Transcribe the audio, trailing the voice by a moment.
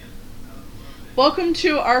Welcome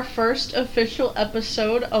to our first official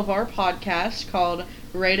episode of our podcast called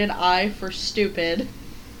Rated I for Stupid.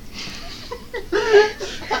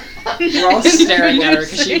 We're all staring at her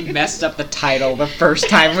because she messed up the title the first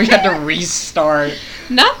time. We had to restart.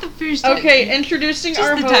 Not the first time. Okay, introducing Just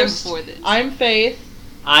our the host. time before this. I'm Faith.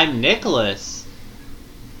 I'm Nicholas.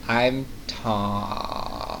 I'm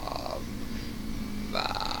Tom.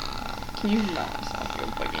 Can you not stop your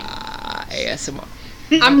fucking... ASMR.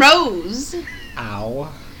 I'm Rose.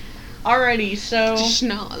 Ow. Alrighty, so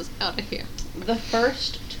Schnoz out of here. the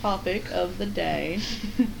first topic of the day...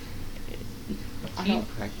 Teen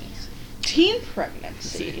pregnancy. Teen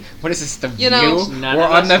pregnancy. What is this, The You know, View? none We're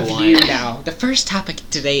of on The us View won. now. The first topic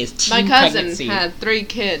today is My teen cousin pregnancy. had 3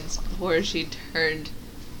 kids before she turned.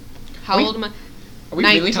 How Wait. old am I? Are we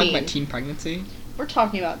really 19. talking about teen pregnancy? We're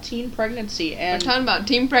talking about teen pregnancy We're and talking about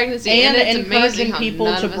teen pregnancy, and and it's amazing encouraging how people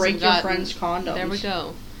none to of us break have your gotten- friends' condoms. There we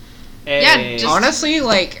go. Hey. Yeah, just- Honestly,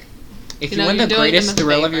 like, if You you, know, want you're the doing them greatest a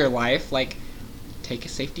thrill of favor. your life, like, take a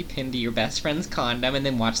safety pin to your best friend's condom and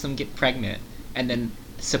then watch them get pregnant. And then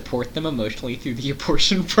support them emotionally through the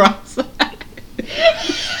abortion process.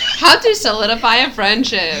 How to solidify a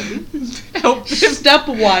friendship. Help them Step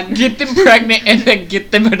 1. get them pregnant and then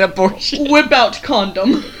get them an abortion. Whip out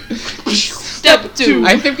condom. Step 2.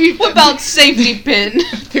 I think we What about safety pin?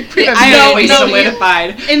 I think we Yeah, have no, really no,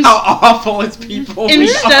 solidified in- how awful as people we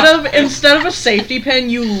are. Instead of a safety pin,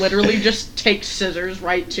 you literally just take scissors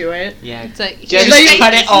right to it. Yeah. It's like Just They-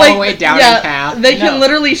 cut it all the way down in half. They can No.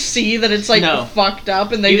 literally see that it's like No. fucked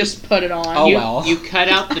up, and they You- just put it on. Oh, you, well. you cut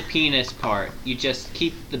out the penis part. You just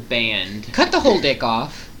keep the band. Cut the whole dick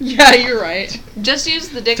off. Yeah, you're right. just use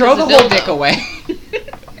the dick. Throw as the a whole dildo. dick away.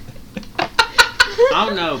 I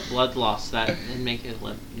don't know, blood loss that and make it a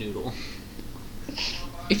limp noodle.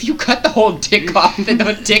 If you cut the whole dick off, then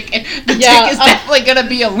the dick Yeah, is definitely gonna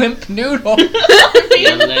be a limp noodle.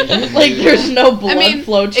 Like there's no blood mean,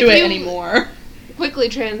 flow to if it you- anymore. Quickly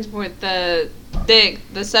transport the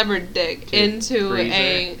severed dick, To into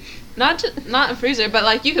freezer. not a freezer, but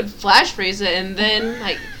like you could flash freeze it and then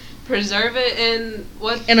like preserve it in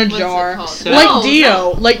what's In a it jar. called? So- Like No,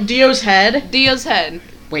 Dio. Like Dio's head. no. Dio's head.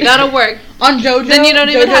 Wait, That'll work. On JoJo, Then you don't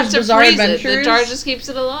even JoJo's have to Bizarre freeze it. Adventures, The jar just keeps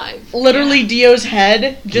it alive. literally Dio's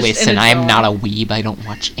head just Listen, in a I'm jar. not a weeb. I don't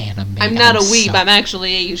watch anime. I'm not a weeb. I'm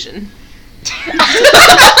actually Asian.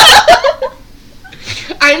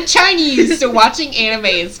 I'm Chinese, so watching anime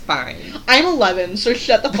is fine. I'm 11, so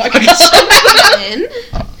shut the fuck Then,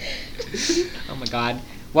 up. Oh my god.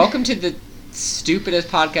 Welcome to the stupidest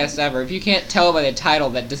podcast ever. If you can't tell by the title,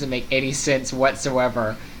 that doesn't make any sense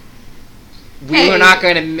whatsoever. We Hey. were not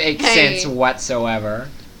going to make Hey. sense whatsoever.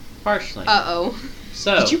 Partially. uh-oh.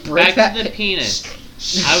 So, Did you break back that to the pi- penis.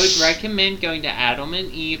 I would recommend going to Adam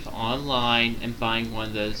and Eve online and buying one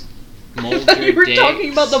of those I mold thought you your were dicks.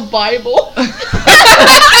 talking about the Bible.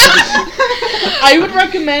 I would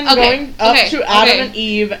recommend Okay, going up okay, to Adam okay. and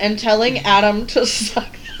Eve and telling Adam to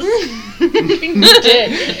suck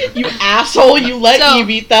dick. You asshole, you let So- Eve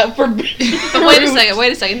eat that for But wait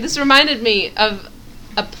a second. This reminded me of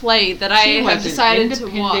a play that I She have was an decided to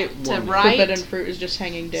independent woman. write. Forbidden fruit is just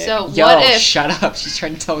hanging dick. So Yo, what if shut up. She's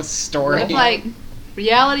trying to tell a story. what if like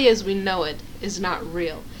reality as we know it is not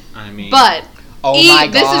real, I mean, but oh Eve, my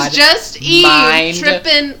god. this is just Eve Mind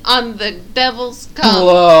tripping on the devil's cum.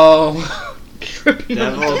 Whoa. Tripping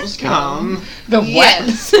on devils come. The what?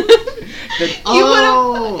 Yes. The- You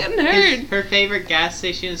would've fucking heard. Her favorite gas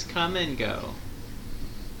station is Come and Go.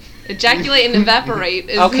 Ejaculate and evaporate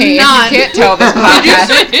is Okay, if not. you can't tell this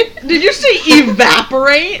podcast- Did you say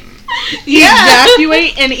evaporate? Yeah.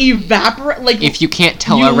 Evacuate and evaporate? Like, If you can't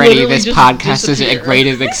tell You already, literally this just podcast is disappear.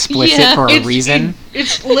 rated explicit Yeah. for a it's, reason.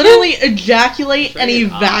 It's literally ejaculate and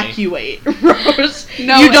Rated I. evacuate, Rose.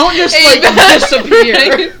 No, you don't just, like, evaporate.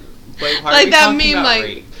 disappear. Wait, why Like are we that talking meme, about like-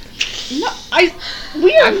 rape? No,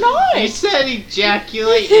 we are You not. said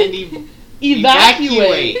ejaculate and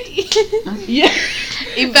Evacuate. Yeah.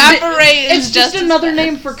 Evaporate It's is just as another bad.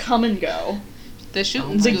 name for come and go. The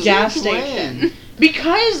shooting The school. gas When? station.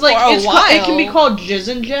 Because, like, For a it can be while. called jizz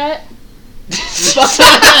and jet.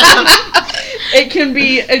 It can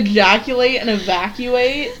be ejaculate and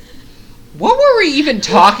evacuate. What were we even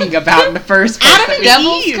talking about in the first place? Adam and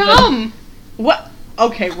Devil's Eve. cum. What?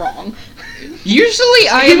 Okay, wrong. Usually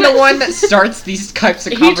I am the one that starts these types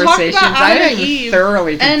of He talked about conversations. Adam I and am Eve,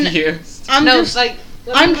 thoroughly and- confused. I'm No, just like.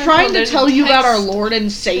 I'm trying to There's tell a you about our text- Lord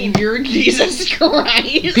and Savior Jesus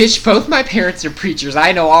Christ. Bitch, both my parents are preachers.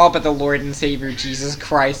 I know all about the Lord and Savior Jesus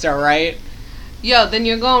Christ, alright? Yo, then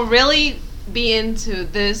you're gonna really be into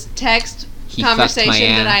this text He fucked my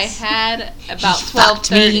conversation that I ass. had about He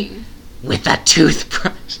fucked me. 12:30. With a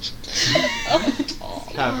toothbrush.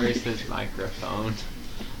 Covers his microphone.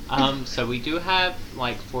 So we do have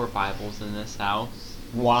like 4 Bibles in this house.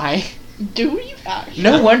 Why? Do you actually?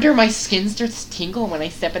 No wonder my skin starts to tingle when I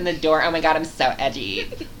step in the door. Oh my god, I'm so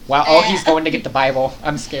edgy. Wow, oh, he's going to get the Bible.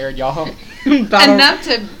 I'm scared, y'all. Enough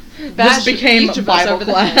to bash This became each of us Bible over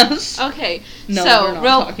the head. class. Okay, No, we're so not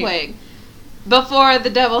real talking. quick, before the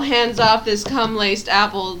devil hands off this cum-laced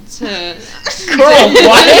apple to Girl,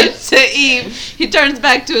 what? to Eve, he turns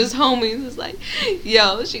back to his homies. He's like,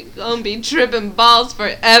 "Yo, she gonna be tripping balls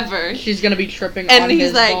forever." She's gonna be tripping And on he's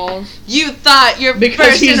his like, balls. You thought your Because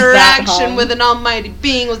first he's that interaction hung. with an almighty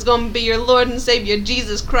being was going to be your Lord and Savior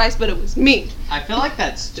Jesus Christ, but it was me, I feel like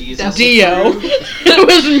that's Jesus. Dio. approved. It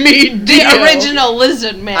was me, the Dio. original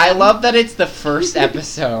lizard man. I love that it's the first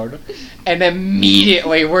episode, and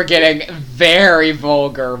immediately we're getting very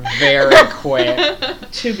vulgar very quick.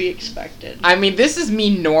 To be expected. I mean, this is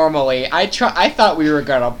me normally. I thought we were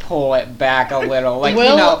gonna pull it back a little, like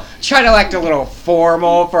Well- try to act a little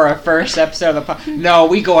formal for a first episode of the No,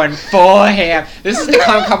 we going full ham. This is the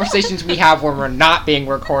kind of conversations we have when we're not being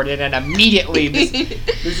recorded, and immediately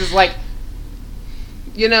this is like,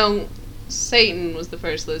 You know, Satan was the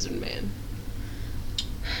first lizard man.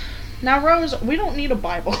 Now, Rose, we don't need a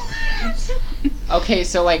Bible. okay,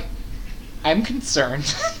 so like, I'm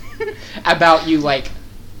concerned about you, like,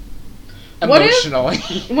 What if- emotionally.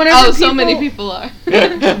 Whenever Oh, so many people are.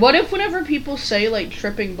 What if whenever people say like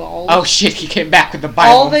tripping balls? Oh shit, he came back with the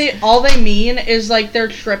Bible. all they mean is like they're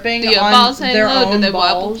tripping Do your on balls hang their low? Do own they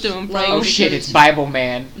wobble balls. to and fro? Like, Oh shit, it's Bible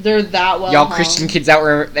Man. they're that well Y'all hung. Christian kids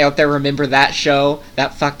out there remember that show?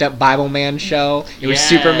 That fucked up Bible Man show? It was Yes.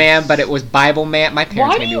 Superman, but it was Bible Man. My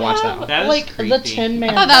parents Why made do me you watch have that one. That was like the creepy. Tin Man?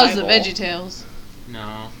 I thought that was the Bible? VeggieTales.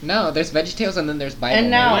 No. No, there's VeggieTales and then there's Bible And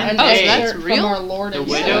now, Man. and Oh, so they that's from real? our Lord The and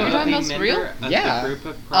widow You're Savior. of talking the about member real? of Yeah. the group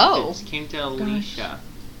of prophets came to Elisha.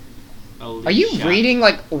 Are you reading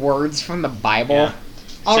like words from the Bible? Yeah.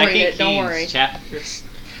 I'll read Second it, don't Kings worry. Chapter.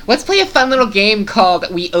 Let's play a fun little game called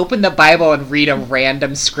We Open the Bible and Read a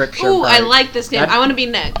Random Scripture Ooh, I verse. like this game. That- I want to be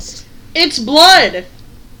next. It's blood.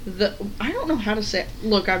 I don't know how to say.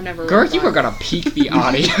 Look, I've never. Girl, read you were blood. gonna peak the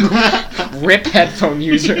audio. Rip headphone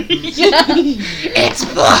user. Yeah. It's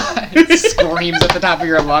blood! Screams at the top of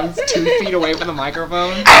your lungs 2 feet away from the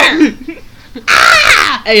microphone.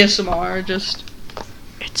 ASMR, just.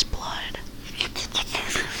 It's blood.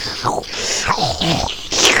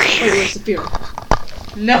 Wait, where's the beer?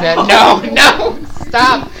 No. No,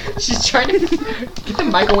 stop. She's trying to get the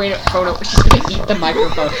microphone. She's gonna eat the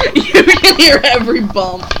microphone. You can hear every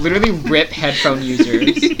bump. Literally rip headphone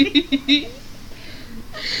users.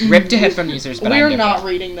 Rip to headphone users, but We I'm are different. not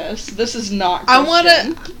reading this. This is not. I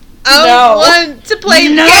Christian. I want to play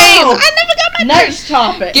the No. game. I never got my Next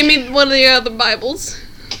topic. Give me one of your other Bibles.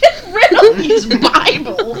 Get rid of these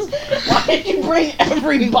Bibles. Why did you bring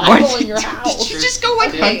every Bible in your house? Did you just go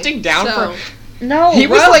like hunting down So, for? No. He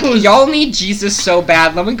was like, Rose. y'all need Jesus so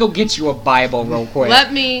bad. Let me go get you a Bible real quick.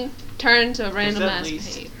 let me turn to a There's random at ass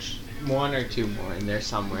least page. 1 or 2 more in there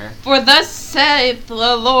somewhere. For thus saith the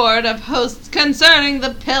Lord of hosts concerning the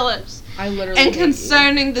pillars, I literally. and hate you.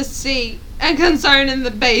 concerning the sea, and concerning the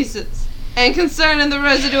bases, and concerning the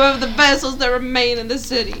residue of the vessels that remain in the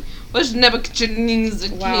city, which Nebuchadnezzar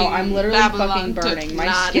king Wow, I'm literally Babylon fucking took burning. My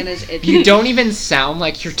not. skin is itchy. You don't even sound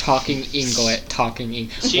like you're talking English.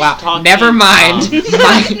 She's Wow. talking, Never mind.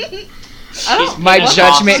 Oh, My She's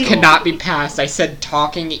judgment impossible. cannot be passed. I said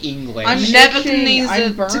talking English. I'm Nebuchadnezzar I'm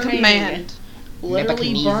to burning. command.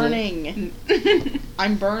 Literally Nebuchadnezzar. burning.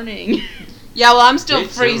 I'm burning. Yeah, well, I'm still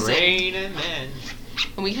It's a freezing. rain and men.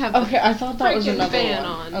 And we have Okay, I thought that was freaking another fan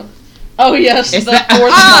one. on. Oh yes, It's the the-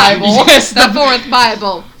 fourth Ah! Bible. Yes, the fourth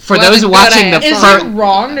Bible. For What those a good watching the ass. Is fir- it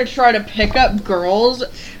wrong to try to pick up girls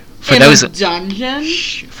For in those- a dungeon?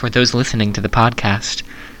 For those listening to the podcast,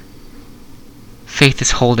 Faith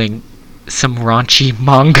is holding some raunchy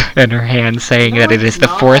manga in her hand, saying that it is the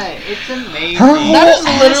fourth. It's amazing. Her That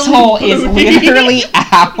whole is asshole literally is booty. literally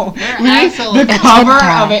out. Her asshole The is cover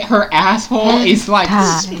hentai. of it, her asshole is like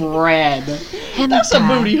Hentai. spread. That's a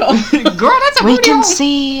booty hole. Girl, that's a We booty can hole.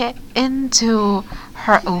 see into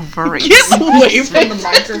her ovaries. Get away from the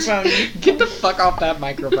microphone. Get the fuck off that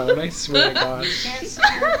microphone! I swear to God.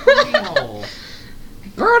 No.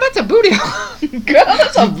 Girl, that's a booty hole. Girl,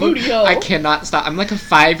 that's a booty hole. I cannot stop. I'm like a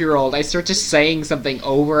 5-year-old. I start just saying something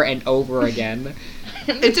over and over again.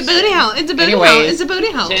 It's a booty hole. It's a booty hole. Anyways. It's a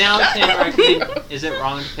booty hole. 10 out of 10 recommend. Is it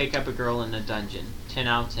wrong to pick up a girl in a dungeon? 10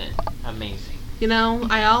 out of 10. Amazing. You know,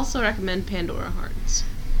 I also recommend Pandora Hearts.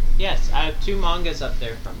 Yes, I have 2 mangas up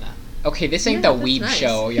there from that. Okay, this ain't Yeah, the that's weeb nice.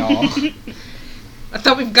 show, y'all. I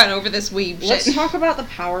thought we've gotten over this weeb Let's shit. talk about the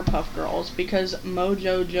Powerpuff Girls, because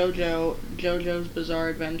Mojo, JoJo's Bizarre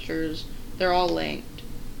Adventures, they're all linked.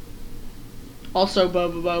 Also,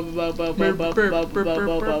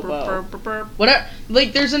 whatever.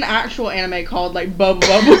 Like, there's an actual anime called like like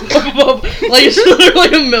it's literally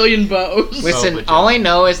like a million bows. Listen, Boba all Joe. I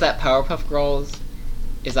know is that Powerpuff Girls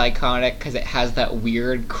is iconic because it has that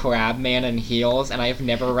weird crab man in heels, and I've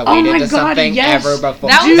never related my to God, something yes. ever before.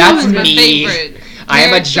 That was That's always my me. favorite. I am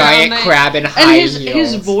a character giant on that. crab in And high his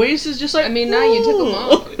heels. voice is just like. I mean, now you took 'em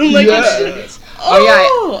off. Like, Yes.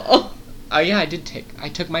 oh, Oh yeah, I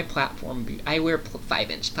took my platform boot. I wear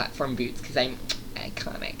 5-inch platform boots because I'm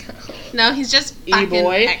iconic. No, he's just fucking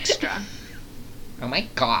E-boy. extra. Oh my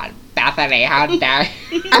god, Bethany, how dare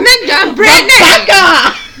I meant John Brittany!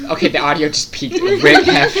 Becca! Okay, the audio just peaked. Rick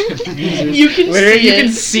F. You can Literally, see you can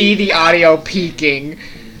it. see the audio peaking.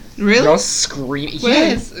 Really? Girl screaming. Where?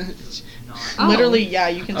 Yes. Oh. Literally, yeah,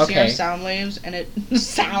 you can see our Okay. sound waves, and it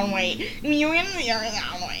sound wave. You can see our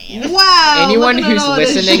sound waves. Wow! Anyone look at who's all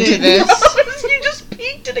this listening to shit. this, You just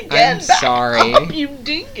peeked it again. I'm Back sorry. up, you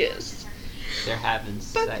dingus. They're having But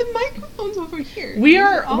sex. the microphone's over here.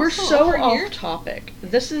 We're Also so over off here. topic.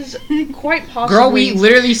 This is quite possibly. girl, we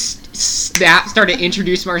literally started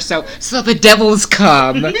introducing ourselves. So the devils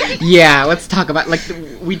come. Yeah, let's talk about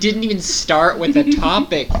we didn't even start with the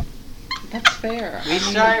topic. That's fair. We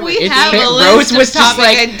started We with It's have fair. a Rose list was of just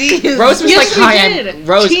topic like- ideas. Rose was Yes, like, we "Hi, did. I'm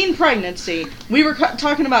Rose." Teen pregnancy. We were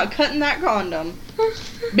talking about cutting that condom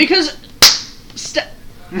because.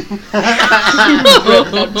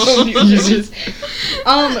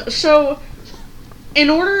 So, in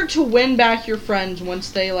order to win back your friends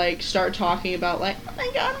once they, like, start talking about, like, oh my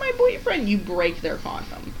god, my boyfriend, you break their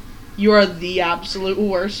condom. You are the absolute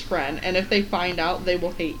worst friend, and if they find out, they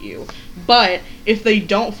will hate you. But, if they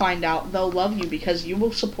don't find out, they'll love you because you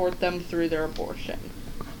will support them through their abortion.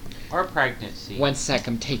 or pregnancy. 1 sec,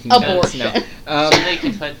 I'm taking notes Abortion. now. So they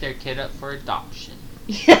can put their kid up for adoption.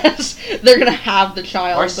 Yes, they're gonna have the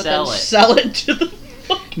child, Or but sell then it. sell it to the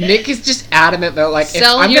fucking... Nick is just adamant though, like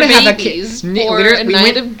Sell if I'm your gonna have a babies kid. Nick, for literally, a we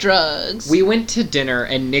night went, of drugs. we went to dinner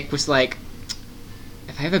and Nick was like,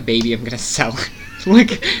 "If I have a baby, I'm gonna sell it."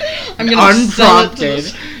 Like I'm gonna sell it to unprompted.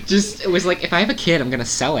 the- Just it was like, if I have a kid, I'm gonna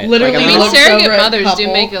sell it. Literally, like, I mean, looks surrogate over at mothers do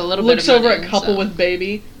couple, make a little looks bit of over money, at couple so. with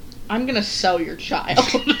baby. I'm gonna sell your child.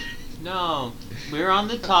 No, we were on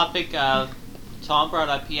the topic of Tom brought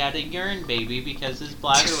up he had a urine baby because his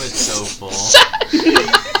bladder was so full.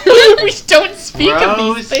 we don't speak of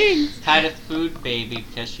these Rose things. had a food baby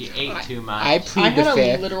because she ate too much. I I plead had the a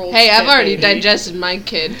fifth. literal. Hey, I've shit already baby. digested my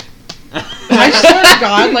kid. I swear to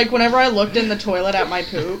God, like whenever I looked in the toilet at my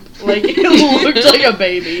poop, like it looked like a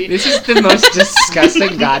baby. This is the most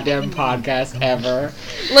disgusting goddamn podcast ever.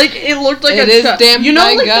 Like it looked like It a. is damn you know,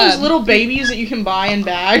 by like God. those little babies that you can buy in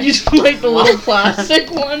bags, like the little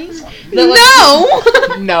plastic ones. That,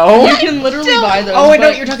 like, No! No. You can literally buy those. Oh, I know but-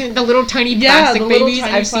 what you're talking. The little tiny Yeah, plastic the little babies.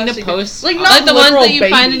 tiny I've seen a plastic- post. like, not Like the ones literal that you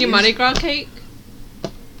find in your babies. Mardi Gras cake?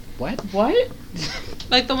 What? What?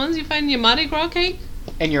 Like the ones you find in your Mardi Gras cake?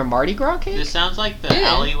 And your Mardi Gras cake? This sounds like the Yeah.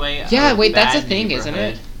 alleyway. Yeah, of wait, that's bad a thing, isn't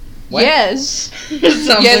neighborhood. it? What? Yes. It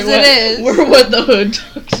sounds Yes, like it what, is. We're what the hood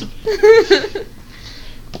talks about.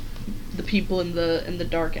 The people in the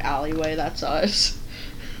dark alleyway, that's us.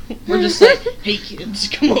 We're just like, hey kids,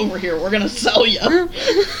 come over here, we're gonna sell you.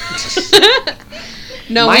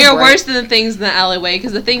 No, My we are brain- worse than the things in the alleyway,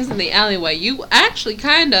 because the things in the alleyway, you actually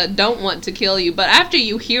kind of don't want to kill you, but after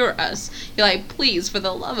you hear us, you're like, please, for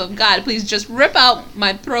the love of God, please just rip out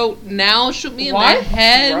my throat now, shoot me in Why the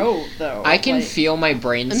head. throat, though? I can Like, feel my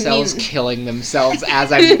brain I cells mean- killing themselves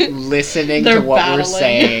as I'm listening to They're what we're battling.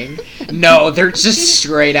 saying. No, they're just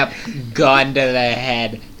straight up gun to the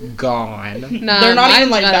head, gone. Nah, They're not even,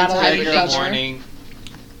 mine's like, got battling attacked. each Trigger other. warning.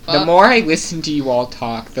 The Fuck. more I listen to you all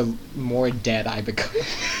talk, the more dead I become.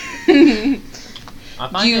 I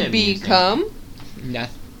find You it amusing. become?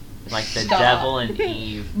 Nothing. like the Stop. devil and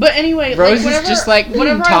Eve. But anyway, Rose is like, whenever, just like,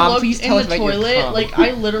 whenever Tom, I looked please in tell the us about your toilet, cum. like I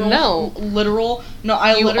No.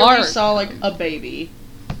 I You literally are. saw like a baby.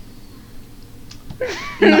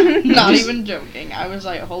 Not even joking. I was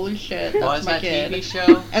like, holy shit, that's What was my that kid. TV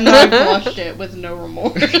show? And then I flushed it with no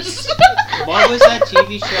remorse. What was that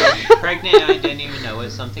TV show? Pregnant, I didn't even know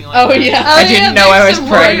it. Something like Oh, that. yeah. I didn't know I was some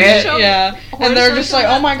horror pregnant. show- Yeah, horror and they're show just show like,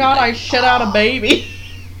 that oh my god, like I shit out a baby.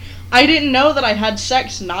 I didn't know that I had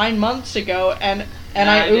sex 9 months ago, and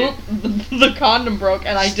I the condom broke,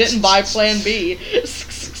 and I didn't buy Plan B.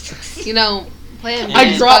 You know, Plan B I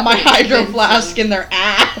is dropped my fucking hydro expensive. flask in their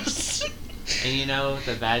ass. And you know,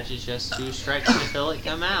 the badge is just too stretched to feel it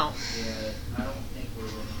come out. Yeah, I don't think we're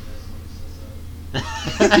winning this one,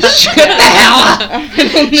 Shut the hell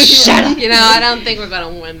up! Shut up! You know, I don't think we're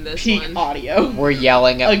gonna win this Peak one. audio. We're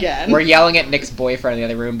yelling at Again. We're yelling at Nick's boyfriend in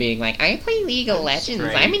the other room, being like, "I play League of Legends.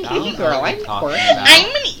 Straight. I'm an I don't know e-girl. what I'm you're talking cool.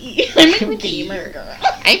 about. I'm a gamer girl.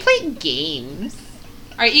 I play games."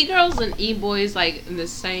 Are e-girls and e-boys like the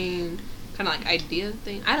same kind of like idea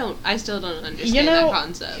thing? I still don't understand You know- that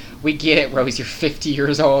concept. We get it, Rose. You're 50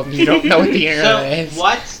 years old and you don't know what the internet So, is.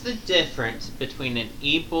 what's the difference between an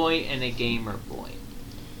e-boy and a gamer boy?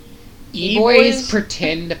 E-boys E-boys-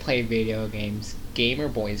 pretend to play video games. Gamer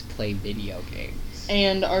boys play video games.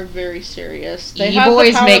 And are very serious. They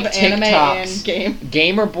E-boys have the power make of anime TikToks. and game.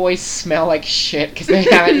 Gamer boys smell like shit because they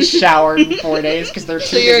haven't showered in 4 days because they're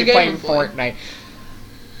So too you're a busy playing gamer boy. Fortnite.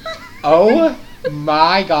 Oh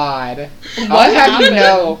my god. I'll What have you happened?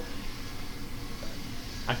 know.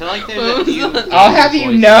 I feel like there's a few. I'll have you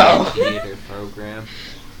gamer boys know. in the theater program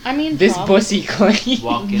I mean, This probably. bussy queen.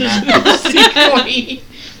 walking This up, Bussy queen.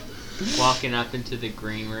 walking up into the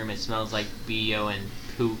green room. It smells like BO and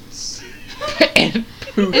poots. and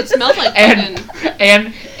poop. It smells like and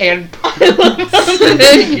fucking. and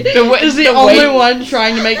The way- is the the only way- one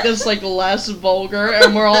trying to make this like less vulgar,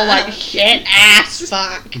 and we're all like shit, ass,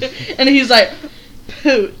 fuck, and he's like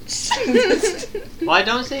poots. Well, I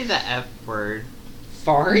don't say the F word.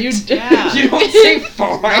 fart. You do. Yeah. You don't say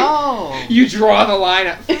fart. No, You draw the line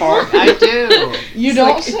at fart. I do. You It's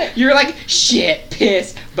don't like- say. You're like shit,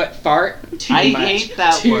 piss, but fart. Too I much. hate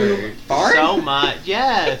that Too word Fart. so much.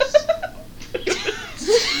 Yes.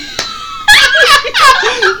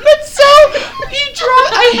 That's so. You draw.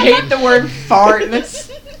 I hate the word fart.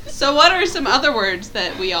 That's. So what are some other words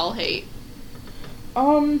that we all hate?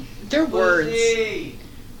 They're words. Pussy.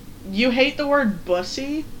 You hate the word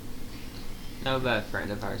bussy? No, but a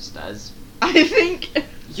friend of ours does. I think.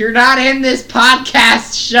 You're not in this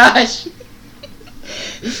podcast. Shush.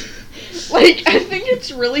 Like, I think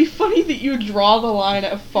it's really funny that you draw the line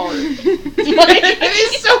at fart. It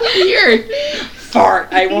is so weird. Fart.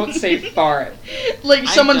 I won't say fart. Like, I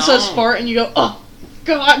someone says don't. fart and you go, oh,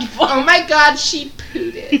 God, fuck. Oh my god, she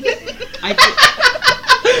pooted. I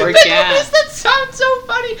do. Or gas. That sounds so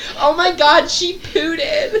funny. Oh my god, she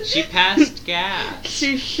pooted. She passed gas.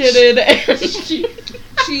 She shitted and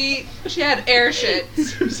She She had air shit.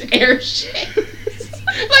 was air shit.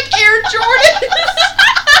 Like Air Jordan.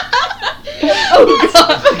 Oh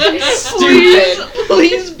God! Stupid.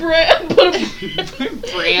 Please, brand. Put a,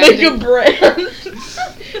 Brand. make a brand.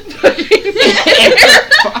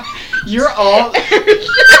 You're all.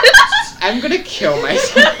 I'm gonna kill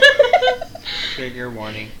myself. Trigger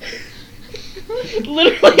warning.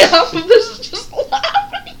 Literally half of this is just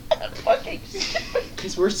laughing at fucking stupid.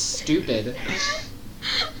 Because we're stupid.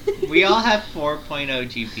 We all have 4.0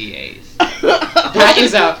 GPAs. That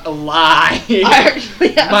is a lie. I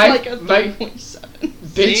actually have My- like a my- 3.7.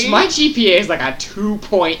 Bitch, See? my GPA is like a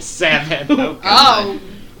 2.7. Oh, God.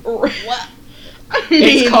 What? I mean,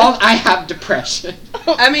 It's called I have depression.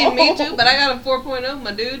 I mean, me too, but I got a 4.0,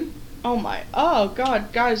 my dude. Oh my! Oh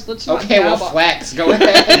God, guys, let's not. Okay, well, dab on- flex. Go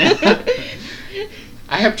ahead.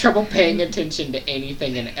 I have trouble paying attention to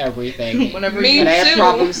anything and everything. Whenever Me you And I have too.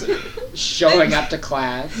 problems showing up to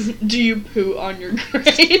class. do you poo on your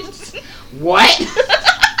grades? What?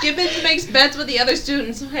 Gibbons makes bets with the other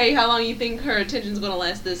students. Hey, how long you think her attention's gonna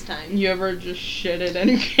last this time? You ever just shitted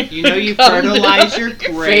and You know you come fertilize down? your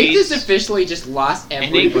Faith grades. has officially just lost And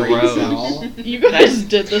every it brain grows. cell. You guys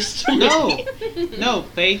did this to me. No. No,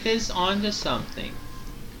 Faith is onto something.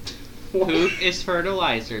 Poop is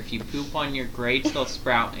fertilizer. If you poop on your grades, they'll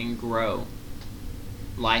sprout and grow.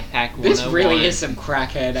 Life hack 101. This really is some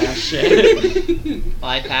crackhead ass shit.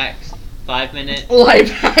 Life hacks. 5 minute. Life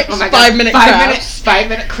hacks. Oh my God. 5 minute crafts. 5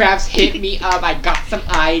 minute crafts. Hit me up. I got some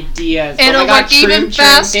ideas. Oh It'll my God, work even Troom Troom,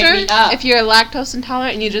 faster hit me up. if you're lactose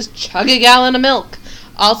intolerant and you just chug a gallon of milk.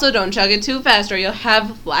 Also, don't chug it too fast or you'll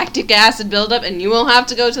have lactic acid buildup and you will have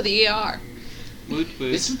to go to the ER. Woot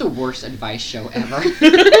woot. This is the worst advice show ever.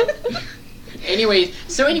 Anyways,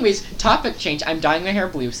 topic change. I'm dyeing my hair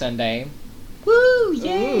blue Sunday. Woo!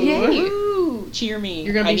 Yay! Ooh. Woo! Cheer me.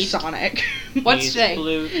 You're gonna I be need Sonic. What's He's today?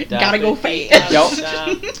 blue, Gotta go daffy,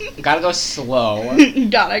 fast. Gotta go slow.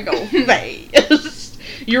 Gotta go fast.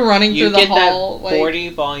 You're running You through the get hall that like 40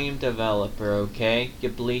 volume developer, okay? You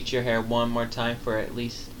bleach your hair one more time for at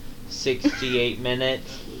least 68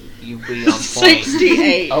 minutes. You be on point.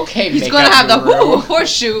 68. Okay, He's makeup gonna have the guru.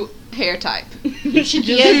 horseshoe hair type. You should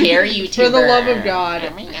be a hair YouTuber. For the love of God,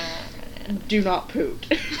 Oh my God. do not poot.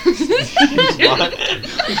 What?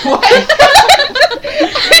 What?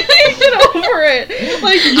 I can't get over it.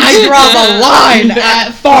 Like I draw the line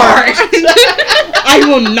at fart. I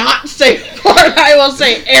will not say fart. I will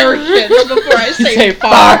say air shits before I say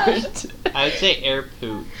fart. I would say air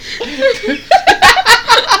poop.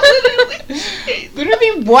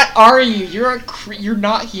 Literally, what are you? You're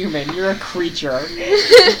not human. You're a creature.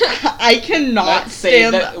 I cannot Let's say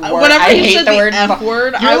stand that word. whenever I you hate said the the word F fu-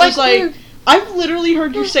 word, You're I was like- like, I've literally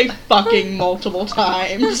heard you say fucking multiple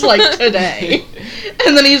times, like today.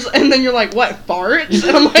 And then you're like, what, farts?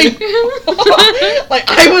 And I'm like, like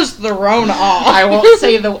I was thrown off. I won't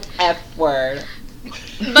say the F word.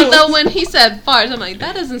 But though when he said farts, I'm like,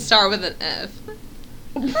 that doesn't start with an F.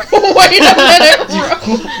 Wait a minute,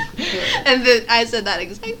 bro. And then I said that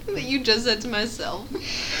exact thing that you just said to myself.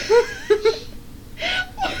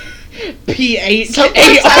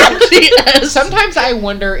 P-H-A-R-T-S. Sometimes I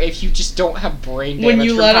wonder if you just don't have brain damage When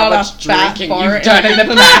you from let how out a much fat drinking fart you've done in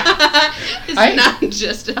the past. It's I- not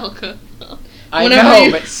just alcohol. I Whenever know,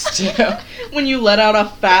 you- but still. When you let out a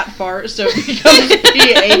fat fart, so it becomes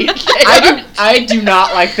P-H. I do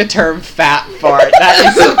not like the term fat fart.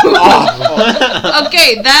 That is awful.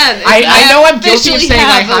 Okay, then. I know I'm guilty of officially saying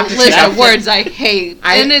I have to a list take of a- words I hate,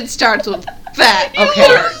 and it starts with fat. Okay.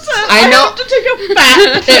 I know- have to take a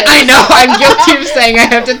fat piss. I know I'm guilty of saying I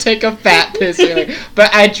have to take a fat piss early,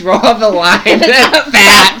 but I draw the line at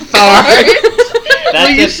fat fart. That's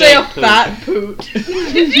When you a say a big poop. fat poot.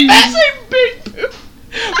 Did you say big poop?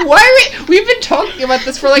 Why are we've been talking about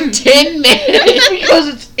this for like 10 minutes. Because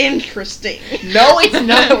it's interesting. No, it's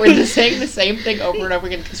not. We're just saying the same thing over and over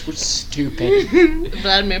again because we're stupid.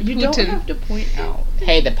 Vladimir You don't Putin. have to point out.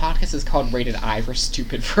 Hey, the podcast is called Rated I for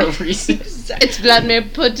Stupid for a reason. It's Vladimir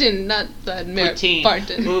Putin, not Vladimir Poutine.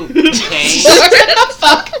 Barton. Ooh, okay. Shut the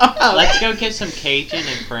fuck up. Let's go get some Cajun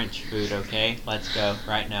and French food, okay? Let's go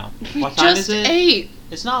right now. What time Just is it? 8.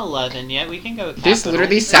 It's not 11 yet. We can go. This Capitol.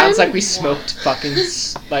 literally sounds like we smoked fucking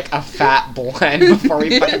like a fat blend before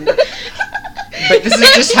we fucking. But this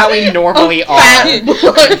is just how we normally are. Fat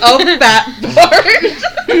a fat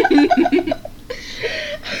fart.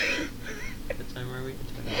 What time are we?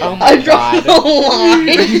 Oh my I dropped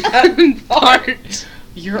god. the line at fart.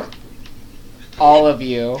 You're all of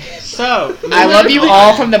you. So I love you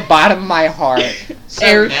all from the bottom of my heart. So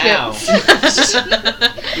Air now shits.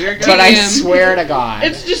 we're But I Damn. swear to God.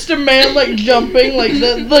 It's just a man like jumping like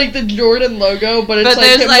the Jordan logo, but it's But like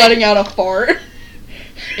there's, him like- letting out a fart.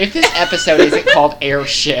 If this episode isn't called Air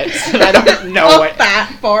Shits, then I don't know A what.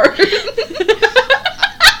 fat fart.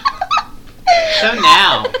 So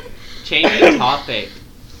now, changing topic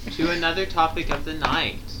to another topic of the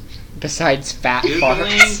night. Besides fat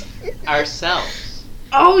farts. Googling ourselves.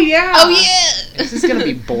 Oh yeah. Oh yeah! This is gonna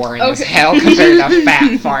be boring as Okay. hell compared to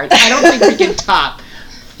fat farts. I don't think we can top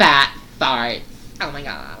fat farts. Oh my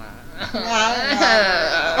god.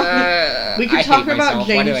 We could I talk hate about myself.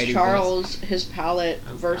 Why do I James do Charles, his palette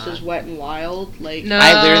Oh, versus God. Wet and Wild. Like, No.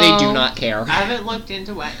 I literally do not care. I haven't looked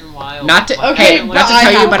into Wet and Wild. Not to Okay, hey, but not to I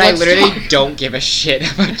tell you, have- but I let's literally talk. don't give a shit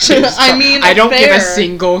about James. I Charles. mean, I don't give a fair.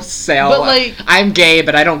 single cell. But, like- I'm gay,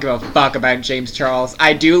 but I don't give a fuck about James Charles.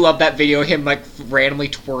 I do love that video of him like randomly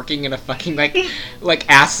twerking in a fucking like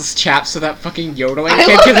assless chaps with that fucking yodeling I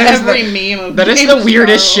kid. love 'cause that is every the- meme of That is James the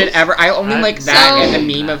weirdest Charles. shit ever. I only I'm like that so- and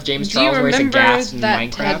the meme of James Do you Charles where he's a remember gas in that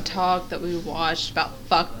Minecraft. TED talk that we watched about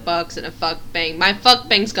fuck bucks and a fuck bang? My fuck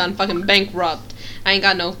bang's gone fucking bankrupt. I ain't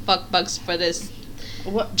got no fuck bucks for this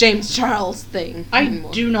What? James Charles thing. I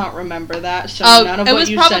anymore. do not remember that, so Oh, none of it what was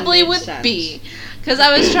you said probably made with sense. B, because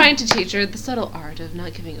I was trying to teach her the subtle art of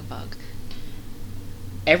not giving a fuck.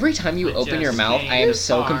 Every time you I open your just mouth, I am came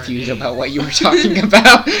so far, confused dude. about what you were talking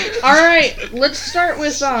about. All right, let's start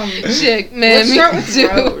with Chick, man, Let's me start with too.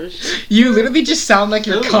 Rose. You literally just sound like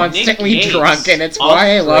you're Ooh, constantly Nick Gates, drunk, and it's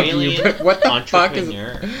why I love you. Australian But what the fuck is?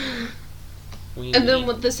 entrepreneur. We And then need-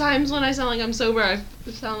 with the times when I sound like I'm sober, I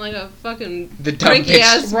sound like a fucking The dumb cranky bitch.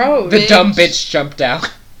 ass Rose. The dumb bitch jumped out.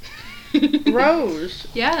 Rose,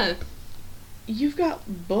 Yeah, you've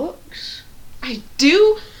got books. I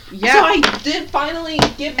do. Yeah. So I did finally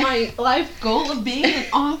get my life goal of being an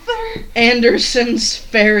author. Anderson's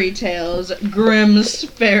fairy tales, Grimm's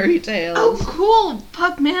fairy tales. Oh, cool.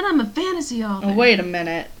 Fuck, man, I'm a fantasy author. Oh, wait a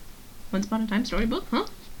minute. Once Upon a Time storybook, huh?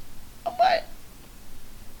 What?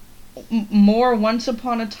 More Once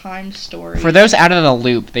Upon a Time stories. For those out of the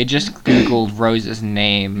loop, they just Googled Rose's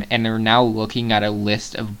name, and they're now looking at a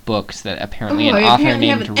list of books that apparently an author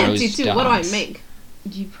named Rose Dawes What do I make?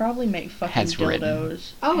 You probably make fucking Has written.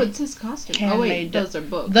 dildos. Oh, it says costume. Oh, Handmade wait, those are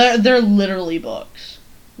books. They're literally books.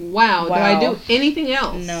 Wow, do I do anything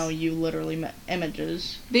else? No, you literally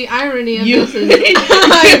images. The irony of You, this is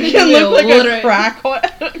you can look like a crack what?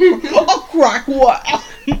 A crack what?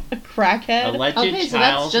 A crackhead. Alleged Okay, so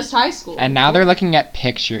child. that's just high school. And now they're looking at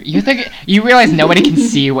picture. You realize nobody can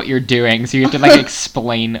see what you're doing, so you have to like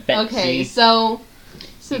explain. Okay, Betsy. so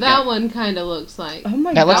You that got- one kind of looks like. Oh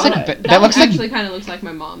my That looks god. like That, that looks one like actually kind of looks like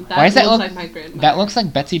my mom. That Why does that looks look- like my grandmother. that looks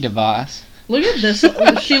like Betsy DeVos. Look at this.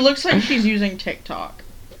 She looks like she's using TikTok.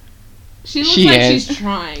 She looks She like is. she's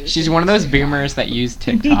trying. She's one of those boomers that use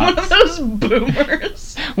One of TikTok. those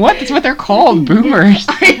boomers. What? That's what they're called, boomers.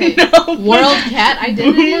 Okay. I know. World Cat Identities.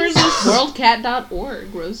 Boomers is-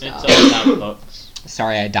 WorldCat.org. Gross It's out. all about books.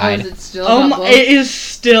 Sorry, I Oh, died. is it still Oh about my, books? it is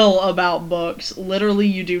still about books. Literally,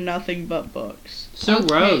 you do nothing but books. So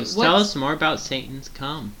Okay, Rose, tell what's- us more about Satan's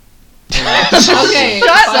Come. Okay,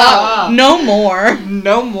 Shut so, up. No more.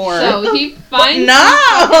 No more. So he finds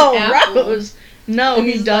No, an apple, Rose. No, and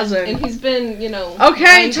he he's doesn't. and he's been, Okay,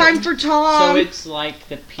 finding- time for Tom. So it's like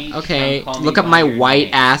the peach. Okay, from Call Me look up by my Your white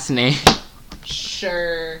Name. ass name.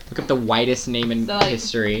 Sure. Look up the whitest name in So, like-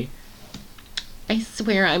 history. I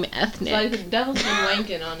swear I'm So ethnic. like the devil's been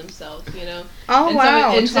wanking on himself, oh and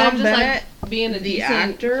wow, so instead Tom of just Bennett. like being a the decent,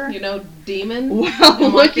 actor? demon, Wow, and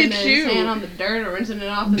look wiping at his hand you. on the dirt or rinsing it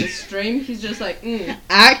off in the stream, he's just like,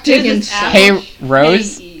 Acting Here's and this stuff. apple. Hey,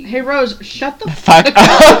 Rose. Hey. Hey Rose, shut the Fuck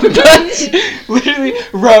up. Literally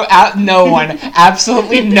wrote out no one.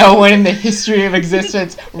 Absolutely no one in the history of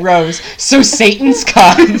existence. Rose. So Satan's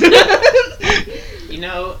come. You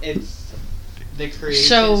know, it's the creation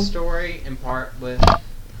So- story in part with.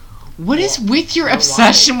 What is with your So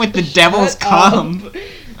obsession with the devil's Shut up. come?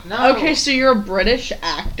 No. Okay, so you're a British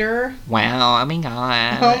actor. Wow, oh my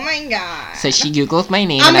god. Oh my god. So she googles my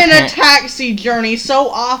name I'm and in a taxi journey so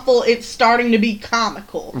awful it's starting to be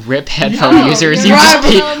comical. rip headphone No, users. you're You just right.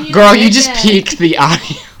 peak- Headphone girl, you users just again. peaked the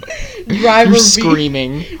audio. Driver You're V,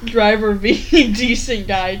 screaming. Driver V, decent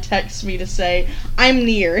guy, texts me to say, "I'm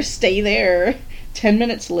near. Stay there." 10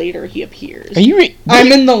 minutes later, he appears. Are you?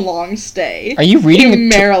 I'm in the long stay. Are you reading He the?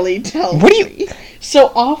 merrily tells What are you- me.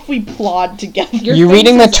 So off we plod together Your You're face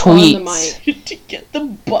reading the is on the tweets. mic. to get the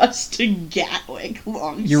bus to Gatwick.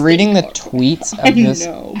 Long You're stay reading the car. tweets I of this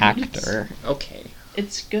know. actor. Okay.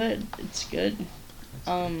 It's good. It's good.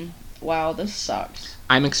 Wow, this sucks.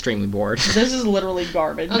 I'm extremely bored. This is literally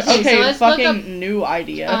garbage. Okay, Okay, so let's look fucking up- new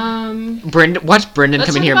idea. Watch Brendan Let's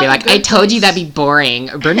come in talk here and be about like, the I good told you place." that'd be boring.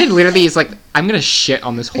 Brendan literally is like, I'm gonna shit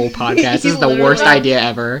on this whole podcast. This is the Literally. worst idea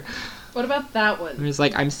ever. What about that I'm one? just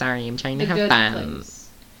like, I'm sorry, I'm trying to The have Good fun. Place.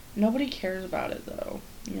 Nobody cares about it though.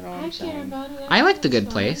 You know what I I'm care saying? about it. I like the It's good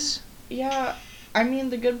fine. place. Yeah, I mean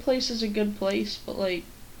the good place is a good place, but like,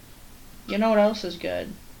 you know what else is good?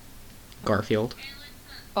 Garfield.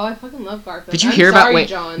 Oh, I fucking love Garfield. Did you I'm hear about sorry, wait?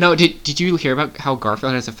 John. No, did you hear about how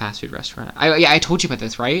Garfield has a fast food restaurant? I told you about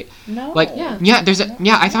this, right? No. Like Yeah. there's a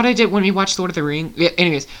I thought I did when we watched Lord of the Rings. Yeah,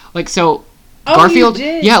 anyways, like so Oh, Garfield you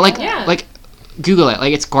did. yeah, like Yeah. like Google it.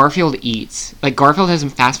 Like it's Garfield Eats. Like Garfield has a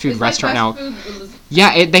fast food It's like restaurant fast now. food was-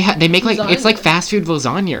 Yeah, they make like it's like Lasagna. fast food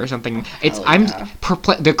lasagna or something. It's Hell I'm yeah.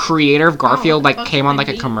 the creator of Garfield what like the fuck's came on my like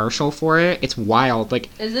a name? commercial for it. It's wild. Like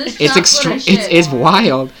Is this it's chocolate or extreme. It's shit?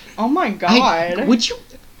 wild. Oh my god. Would you?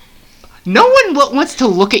 No one wants to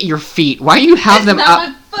look at your feet. Why do you have It's them not up?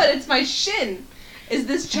 my foot. It's my shin. Is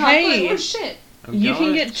this chocolate Hey. or shit? I'm You can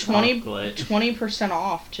going get with 20 chocolate. percent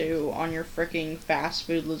off too on your freaking fast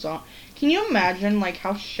food lasagna. Can you imagine like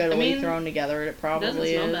how shittily I mean, thrown together it probably Doesn't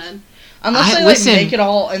smell is? bad. Unless they listen. like make it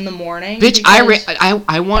all in the morning. Bitch, because-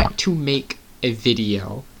 I want to make a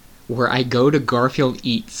video where I go to Garfield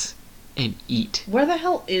Eats and eat Where the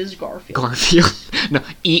hell is Garfield? Garfield. No,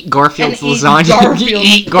 eat Garfield's And eat lasagna. Garfield's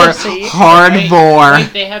eat pussy. hardcore.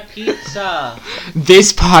 Wait, they have pizza.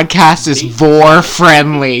 This podcast is vor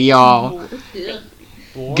friendly, y'all.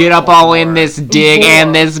 Ugh. Get up all in this dig Vor.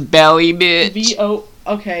 and this belly, bitch. V-O...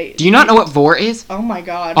 Okay. Do you not know what vor is? Oh my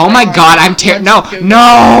god. Oh my Alright, god, I'm let's no, Google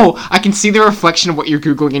no! I can see the reflection of what you're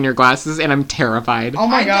googling in your glasses, and I'm terrified. it. Oh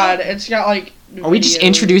my I god, don't- it's got like... Are we just videos.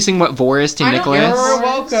 introducing what vor is to I don't Nicholas? know. You're Vor?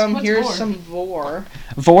 welcome. What's Here's vor? some vor.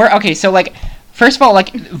 Vor, okay, so like, first of all,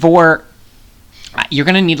 like, vor, you're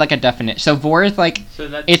gonna need like a definition. So vor is like, So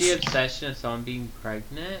that's It's- the obsession of someone being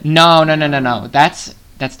pregnant? no. That's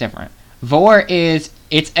different. Vor is,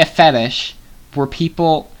 it's a fetish where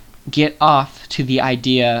people get off to the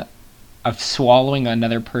idea of swallowing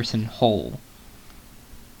another person whole.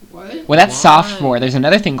 What? Well, that's Why? soft vor. There's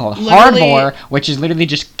another thing called hard Literally- vor, which is literally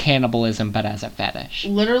just cannibalism, but as a fetish.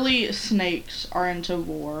 Literally, snakes are into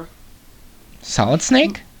vor. Solid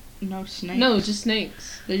snake? No snakes. No, just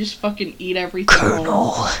snakes. They just fucking eat everything.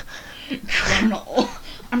 Colonel.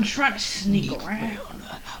 I'm trying to sneak around.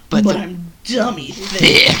 But But the- I'm dummy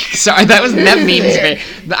thick. Sorry, that meme's great.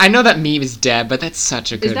 I know that meme is dead, but that's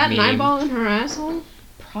such a good Is that meme. an eyeball in her asshole?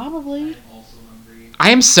 Probably.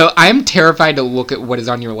 I am terrified to look at what is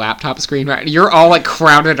on your laptop screen right. You're all like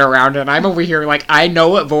crowded around it, and I'm over here like I know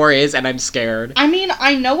what Vor is, and I'm scared. I mean,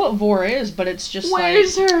 I know what Vor is, but it's just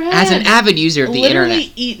Where's like her head? As an avid user of the literally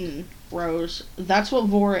internet, eaten, Rose. That's what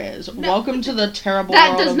Vor is. Welcome to the terrible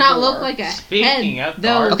That world does of not Vor. look like a Speaking head, of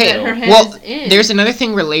though, okay, that her head well, is in. there's another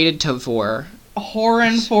thing related to Vor. A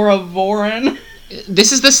Horin for a Vorin.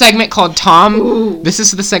 This is the segment called Tom. Ooh. This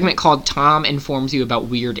is the segment called Tom informs you about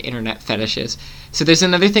weird internet fetishes. So there's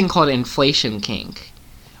another thing called inflation kink,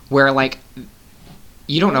 where like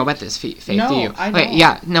you don't know about this, Faith, No, do you? I Okay, don't.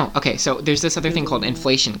 yeah, no. Okay, so there's this other thing called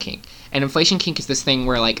inflation kink, and inflation kink is this thing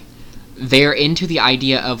where like they're into the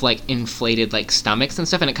idea of like inflated like stomachs and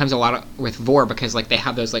stuff, and it comes a lot with Vor because like they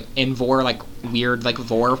have those like in Vor like weird like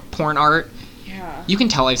Vor porn art. Yeah. You can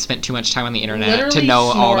tell I've spent too much time on the internet Literally, to know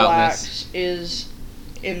all about this. Snorlax is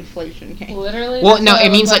inflation king. Literally. Well, that's no, what it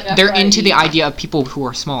looks means like they're after I into the eat. idea of people who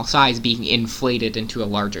are small size being inflated into a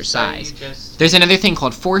larger So you size. just There's another thing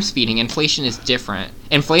called force feeding. Inflation is different.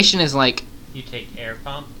 Inflation is like you take air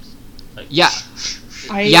pumps. Like, yeah,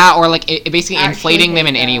 I, yeah, or like it basically actually inflating them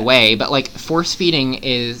hate in any that. way. But like force feeding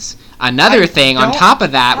is another thing on don't- top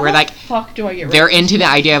of that, How where the like fuck do I get rid they're of this? into the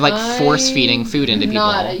idea of like force feeding food into people.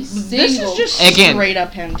 Not a This single. is just Again. straight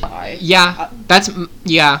up hentai. Yeah, that's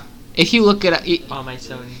yeah. If you look at it, all my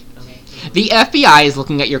Sony. the FBI is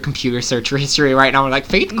looking at your computer search history right now. We're like,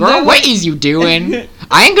 Faith, girl, They're what like- is you doing?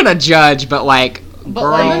 I ain't gonna judge, but like, But,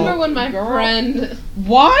 girl. like, Remember when my Girl. friend?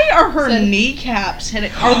 Why are her Said- kneecaps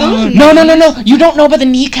hitting? Are those No. knees? You don't know about the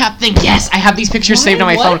kneecap thing. Yes, I have these pictures Why? saved on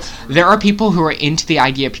my What? phone. There are people who are into the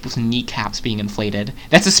idea of people's kneecaps being inflated.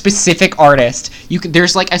 That's a specific artist.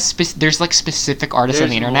 There's like specific artists on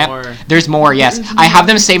the There's internet. more. There's more. Yes, I have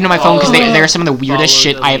them saved on my phone because Oh. they're some of the weirdest Follow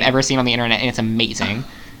shit the I have link. ever seen on the internet, and it's amazing.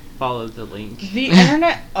 Follow the link. The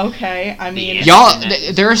internet. Okay, I mean, Yeah. Y'all,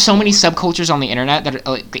 internet. there are so many subcultures on the internet that are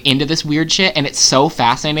like, into this weird shit, and it's so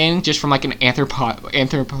fascinating just from like an anthropological.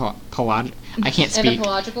 I can't speak.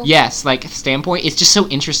 Anthropological? Yes, like standpoint. It's just so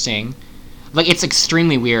interesting. Like it's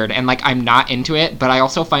extremely weird, and like I'm not into it, but I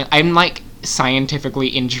also find I'm like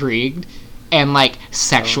scientifically intrigued and like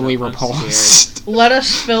sexually I'm repulsed. let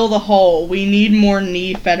us fill the hole. We need more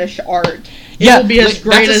knee fetish art. Yeah, It'll be as like,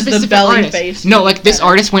 great that's a as the specific belly artist. face. No, knee like this fetish.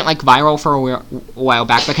 artist went like viral for a while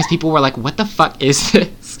back because people were like, "What the fuck is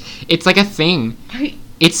this?" It's like a thing.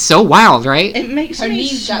 It's so wild, right? It makes Her me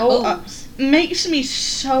knees got so boobs. makes me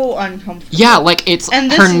so uncomfortable. Yeah, like it's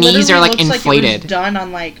and this her knees literally are like looks inflated. Like it was done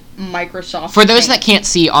on like Microsoft. For those that Paint. can't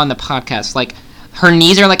see on the podcast, like her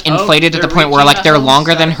knees are like Oh, inflated to the they're point where reaching like out they're on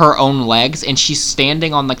longer than stuff. her own legs, and she's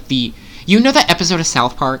standing on like the. You know that episode of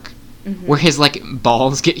South Park where his like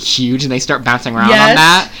balls get huge and they start bouncing around on Yes.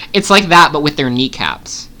 that? It's like that, but with their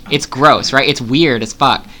kneecaps. It's gross, right? It's weird as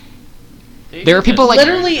fuck. There are people like-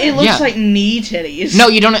 Literally, it looks Yeah. like knee titties. No,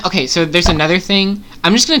 you don't. Okay, so there's another thing.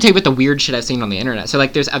 I'm just gonna tell you about the weird shit I've seen on the internet. So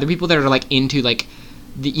like, there's other people that are like into like,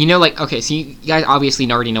 you know, like okay, so you guys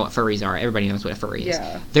obviously already know what furries are. Everybody knows what a furry is.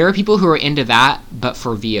 Yeah. There are people who are into that, but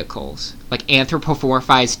for vehicles, like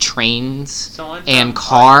anthropomorphized trains Someone and from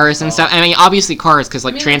cars and Arkansas. stuff. I mean, obviously cars, because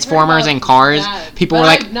like I mean, I've Transformers heard and about cars. that, People but were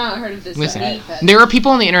like, I've not heard of this. listen, knee fetish. there are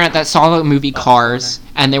people on the internet that saw the movie Cars,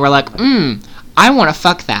 and they were like, I want to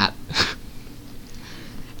fuck that.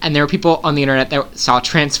 And there were people on the internet that saw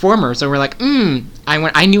Transformers and were like,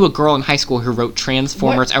 I knew a girl in high school who wrote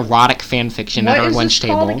Transformers erotic fan fiction What at our is lunch this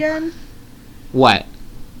called table. again? What?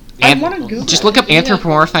 I Anth- want to Google. Just it. look up Yeah.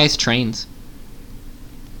 anthropomorphized trains.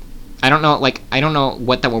 I don't know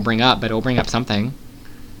what that will bring up, but it'll bring up something.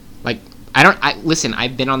 Like listen,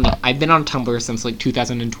 I've been on Tumblr since like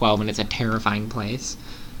 2012, and it's a terrifying place.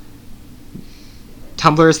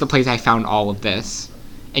 Tumblr is the place I found all of this.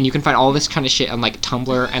 And you can find all this kind of shit on like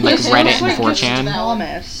Tumblr and like It Reddit looks and like just 4chan. that.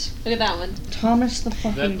 Thomas. Look at that one. Thomas the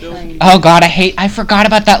fucking That train. Oh god, I forgot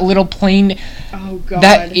about that little plane. Oh god.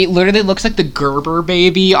 That it literally looks like the Gerber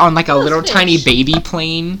baby on like a This little bitch. tiny baby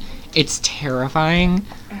plane. It's terrifying.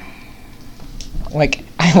 Like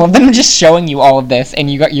I love them just showing you all of this, and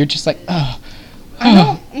you're just like, oh. I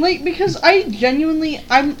don't like because I'm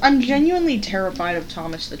genuinely terrified of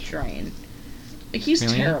Thomas the Train. Like he's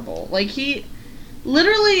Really? terrible. Like he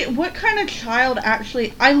literally what kind of child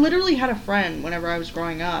actually I literally had a friend whenever I was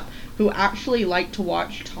growing up who actually liked to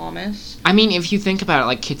watch Thomas. I mean, if you think about it,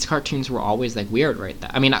 like kids' cartoons were always like weird, right?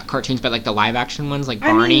 I mean, not cartoons, but like the live action ones, like I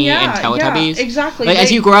mean, Barney yeah, and Teletubbies. Yeah, exactly. Like as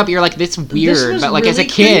They- you grow up, you're like, this weird, this was but like as a really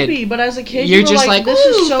kid, creepy, but as a kid you're you were just like, like, this "Ooh,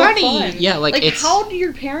 is so funny." fun. Yeah, like, it's- how do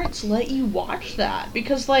your parents let you watch that?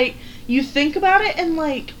 Because like you think about it and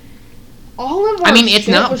like all of our I mean, it's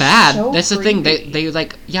shit not was bad. so That's the thing. creepy. They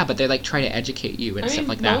like, yeah, but they like try to educate you and I stuff mean,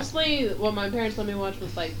 like that. mostly what my parents let me watch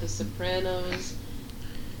was like The Sopranos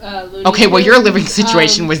Looney Okay, well, your Tunes, living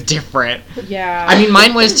situation was different. Yeah. I mean,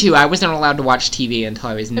 mine was too. I wasn't allowed to watch TV until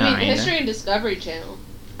I was 9. I mean, History and Discovery Channel.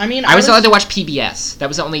 I mean, I was allowed to watch PBS. That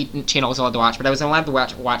was the only channel I was allowed to watch, but I was allowed to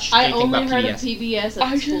watch I anything only about heard PBS. of PBS at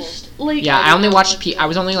I school. just like. Yeah, I I only didn't watched. watch it. I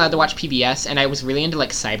was only allowed to watch PBS, and I was really into like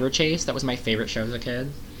Cyber Chase. That was my favorite show as a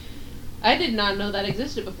kid. I did not know that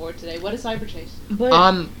existed before today. What is Cyber Chase? But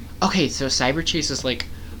Okay, so Cyber Chase was like,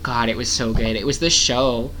 God, it was so good. It was this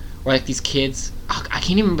show where like these kids, I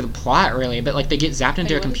can't even remember the plot really, but like they get zapped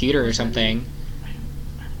into a what is computer it? or something.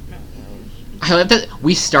 I love that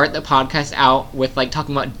we start the podcast out with like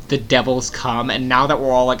talking about the devil's come, and now that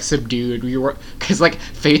we're all like subdued, because like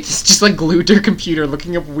Faith is just like glued to her computer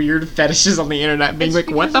looking up weird fetishes on the internet, being It's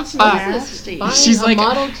like, "What the because it's fuck?" nasty. Buying She's a like-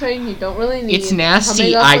 model train you don't really need. It's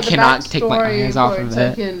nasty. Coming up I with a cannot take my backstory eyes off for of so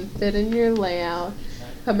it. can fit in your layout.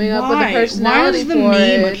 Coming up with Why? a personality Why is the for meme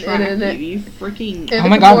it attractive? in an You freaking. Oh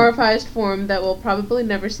my God. anthropomorphized form that will probably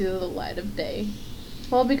never see the light of day.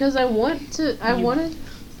 Well, because I want to. I You- wanted.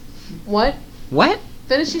 What? What?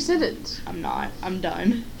 Finish your sentence. I'm not. I'm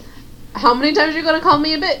done. How many times are you gonna call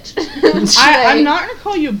me a bitch? I'm Today? not gonna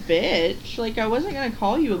call you a bitch. Like I wasn't gonna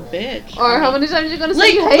call you a bitch. Or I how mean, many times are you gonna say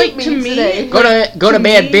Like- you hate like, me to me- today? Go to To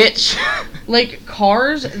bed, me- bitch. Like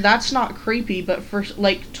Cars, that's not creepy. But for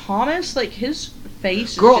like Thomas, like his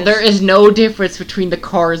face. Girl, is just, there is no difference between the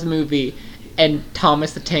Cars movie and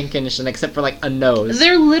Thomas the Tank Engine except for like a nose.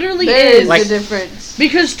 There literally There is. is Like- a difference.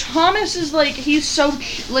 Because Thomas is like he's so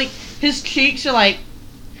like his cheeks are like,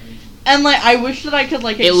 and like I wish that I could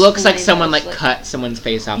like. It looks like explain someone this, like cut someone's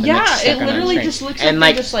face off. And Yeah, it's it stuck on a literally train. just looks and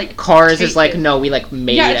like they just, like, Cars is taped like it. no, we like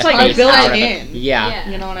made Yeah, a it's like face built out of it. in. Yeah.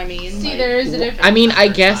 You know what I mean? See, Like, there is a wh- difference. I mean, I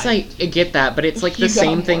guess I get that, but it's like the You got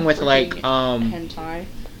same thing more with like freaking hentai.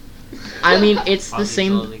 I mean, it's the I'll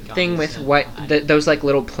same totally thing with understand what why. those like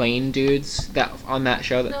little plane dudes that on that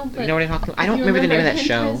show. That No, you but know what I'm talking about? I If don't you remember the name of that hentai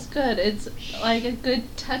show. is good. It's like a good,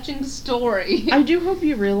 touching story. I do hope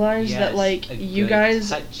you realize that Yes, like a you good guys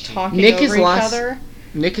touching- talking Nick over is each lost- other.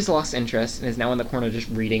 Nick has lost interest and is now in the corner just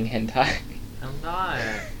reading hentai. I'm not.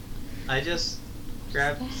 I just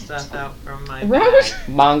grabbed stuff out from my Rose- bag.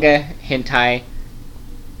 Manga, hentai,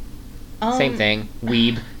 same Um, thing.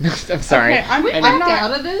 Weeb. I'm sorry. Okay, I'm, Can we And- I'm back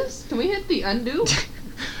not. out of this? Can we hit the undo?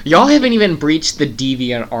 Y'all haven't even breached the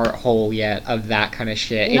deviant art hole yet of that kind of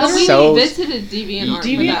shit. No, It's we so visited DeviantArt.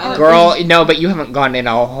 Deviant without Art- it. girl. No, but you haven't gone in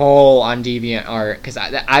a hole on deviant art because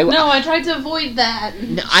I No, I tried to avoid that.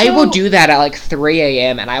 I will So- do that at like 3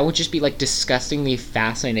 a.m. and I will just be like disgustingly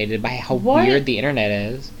fascinated by how What? weird the internet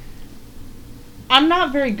is. I'm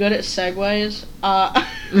not very good at segues.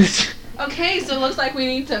 Okay, so it looks like we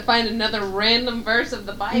need to find another random verse of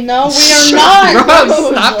the Bible. No, we are not. Bro, Rose.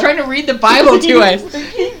 stop trying to read the Bible to us.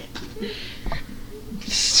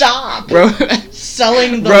 Stop. Bro,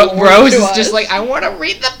 Selling the Lord Rose to is us. just like, I want to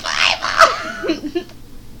read the Bible.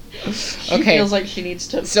 She Okay. feels like she needs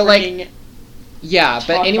to. So, like, freaking- Yeah, Talk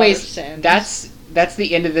but about anyways, her sins. that's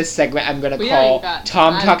the end of this segment. I'm gonna We call haven't got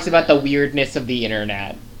Tom time talks for about the that. weirdness of the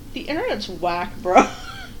internet. the internet's whack, bro.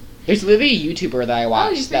 There's literally a YouTuber that I Oh, you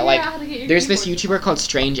watched that figured like out how to get your there's this keyboard. YouTuber called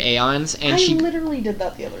Strange Aeons and I she literally did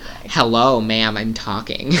that the other day. Hello, ma'am, I'm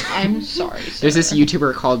talking. I'm sorry. There's this sir.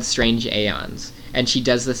 YouTuber called Strange Aeons, and she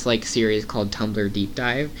does this like series called Tumblr Deep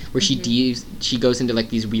Dive, where she goes into like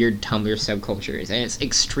these weird Tumblr subcultures, and it's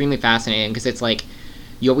extremely fascinating because it's like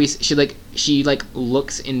she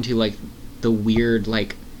looks into like the weird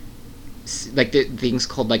like the things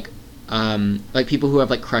called like people who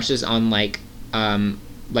have like crushes on like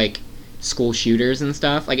school shooters and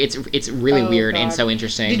stuff. Like it's really Oh, weird and God. so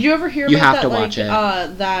interesting. Did you ever hear You about have that, to watch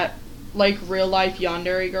it. that like real life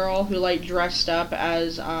yandere girl who like dressed up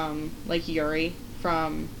as like Yuri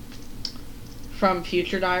from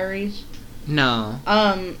Future Diaries? No.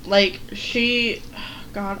 Like she,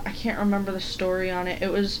 God, I can't remember the story on it.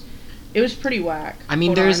 It was pretty whack. I mean,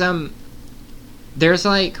 Hold there's on. there's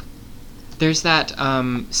that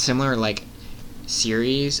similar like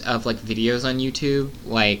series of like videos on YouTube.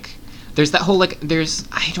 Like there's that whole like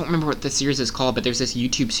I don't remember what the series is called, but there's this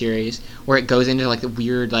YouTube series where it goes into like the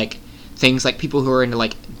weird like things like people who are into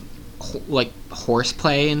like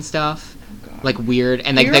horseplay and stuff. God. Like weird,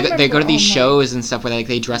 and Do like you they go to remember- these oh my- shows and stuff where like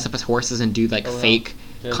they dress up as horses and do like Oh, wow. fake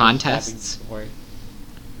contests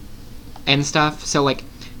and stuff. So like,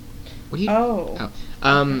 what do you? Oh. Okay.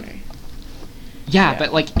 Yeah. Yeah,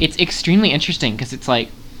 but like it's extremely interesting because it's like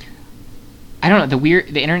I don't know,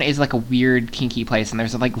 the internet is like a weird kinky place, and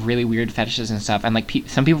there's like really weird fetishes and stuff, and like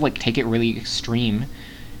some people like take it really extreme,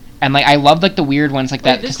 and like I love like the weird ones like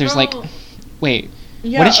that because there's like wait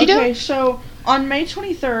Yeah, what did she do? okay, so On May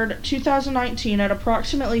 23rd, 2019, at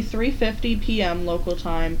approximately 3:50 p.m. local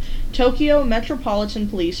time, Tokyo Metropolitan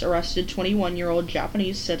Police arrested 21-year-old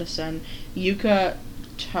Japanese citizen Yuka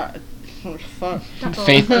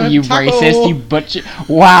Faith, you Taco. racist, you butcher.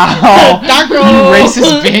 Wow. Taco. You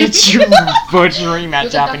racist bitch. You're butchering that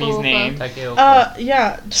Yuka Japanese Taco. name.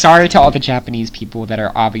 Yeah. Sorry to all the Japanese people that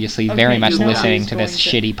are obviously very Okay, much you know listening who's to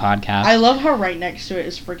this going shitty podcast. I love how right next to it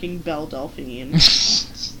is freaking Belle Delphine.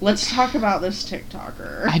 Let's talk about this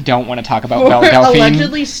TikToker. I don't want to talk about For Belle Delphine.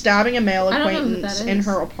 allegedly stabbing a male I don't know who acquaintance that in is.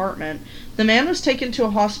 her apartment. The man was taken to a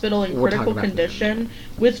hospital in We're critical talking about- condition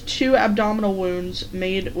with 2 abdominal wounds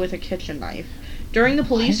made with a kitchen knife. During the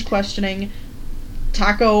police questioning,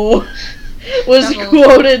 Taco was Taco.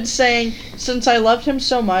 quoted saying, "Since I loved him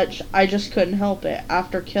so much, I just couldn't help it.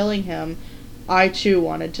 After killing him, I too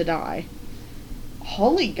wanted to die."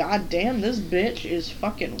 Holy goddamn, this bitch is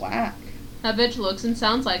fucking whack. That bitch looks and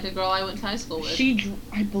sounds like a girl I went to high school with.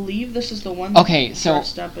 I believe this is the one Okay, that so-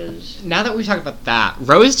 dressed up as... Now that we've talked about that,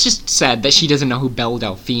 Rose just said that she doesn't know who Belle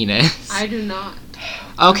Delphine is. I do not.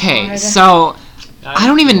 Okay, God. so I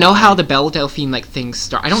don't even know how the Belle Delphine like thing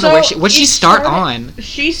start. I don't know where she. What she it start started- on?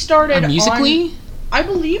 She started Musically? on... I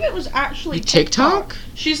believe it was actually Like TikTok?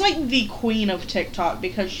 She's like the queen of TikTok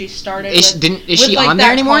because she started Is with she like on that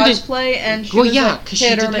there anymore? cosplay and she Well, was yeah, like 'cause she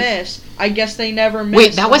hit or did, like- miss. I guess they never missed.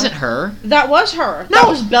 Wait, that wasn't her. That was her. No, that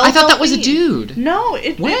was Belle I thought that was a Delphine. dude. No,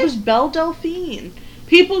 it What? was Belle Delphine.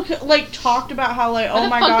 People like talked about how like, Why oh the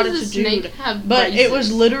my fuck god, does it's a snake dude. have But it was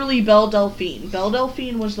braces? literally Belle Delphine. Belle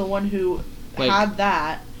Delphine was the one who Like- had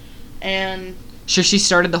that, and Sure, she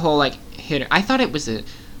started the whole like hit. I thought it was a.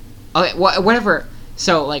 Okay, whatever.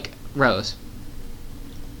 So like Rose.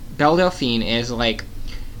 Belle Delphine is like.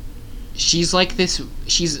 She's like this.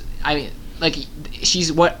 She's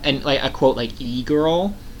she's what and like a quote like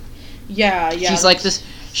e-girl. yeah. She's like this.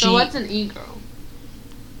 So what's an e-girl?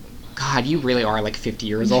 God, you really are like 50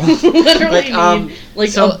 years old. literally Like, need, like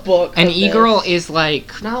so a book. An of e-girl this. is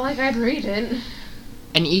like Not like I'd read it.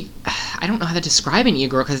 I don't know how to describe an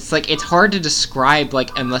e-girl because it's like it's hard to describe like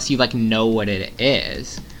unless you like know what it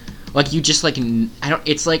is. Like you just like I don't.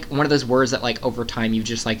 It's like one of those words that like over time you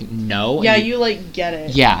just like know. and Yeah, you like get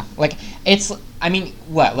it. Yeah, like it's. I mean,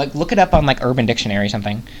 what? Like look it up on like Urban Dictionary or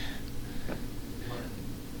something.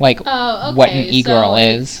 Like Oh, okay. what an e-girl so,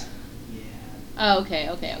 is. Oh, okay.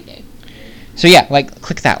 So yeah, like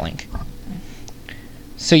click that link.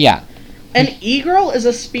 So yeah, An e-girl is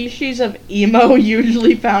a species of emo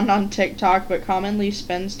usually found on TikTok but commonly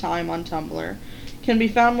spends time on Tumblr. Can be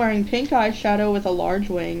found wearing pink eyeshadow with a large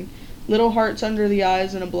wing, little hearts under the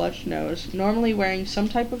eyes, and a blush nose, normally wearing some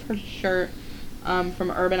type of her shirt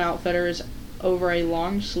from Urban Outfitters over a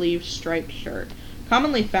long-sleeved striped shirt.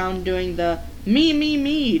 Commonly found doing the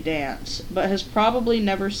me dance, but has probably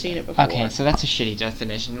never seen it before. okay, so that's a shitty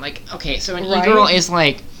definition. Like, okay, so an Right? e-girl is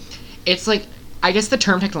like, it's like, I guess the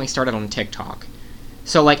term technically started on TikTok.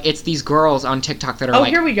 So like, it's these girls on TikTok that are Oh, like,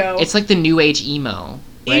 here we go. it's like the new age emo,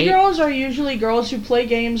 right? E-girls are usually girls who play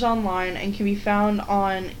games online and can be found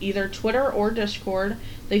on either Twitter or Discord.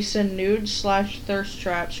 They send nudes/thirst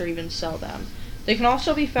traps or even sell them. They can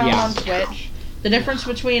also be found Yeah. on Twitch. The difference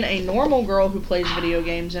between a normal girl who plays video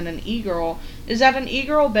games and an e-girl is that an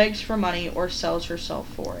e-girl begs for money or sells herself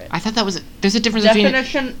for it. I thought that was, there's a difference between,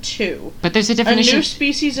 Definition 2. but there's a A definition. new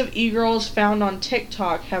species of e-girls found on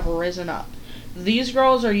TikTok have risen up. These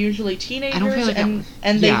girls are usually teenagers like and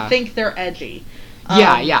that- they yeah. think they're edgy.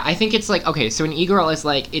 Yeah, I think it's like, okay, so an e-girl is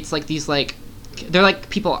like, it's like these like, they're like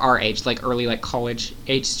people our age, like early like college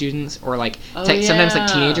age students, or like Oh, sometimes like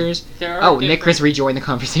yeah. teenagers. There are Oh, Nick different- has rejoined the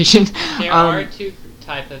conversation. There Um, are two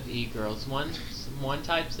type of e-girls. One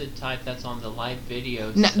type's the type that's on the live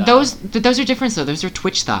video No, stuff. those are different though. Those are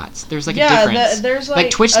Twitch thoughts. There's like a Yeah, difference. there's like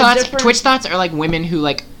Twitch a thoughts. difference- Twitch thoughts are like women who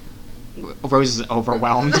like. Rose is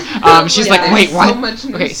overwhelmed. She's Yeah, like, wait, so what? much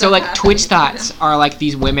new Okay, so stuff like Twitch happening. thoughts are like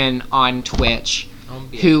these women on Twitch Don't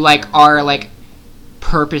be who a like parent. are like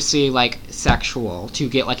purposely like sexual to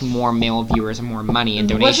get like more male viewers and more money and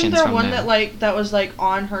donations Wasn't there from one them. that was like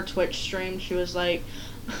on her Twitch stream? She was like,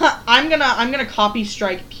 I'm gonna copy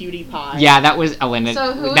strike PewDiePie. Yeah, that was Elena.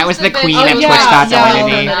 So who that is was the bitch queen who of yeah, Twitch thoughts, yeah,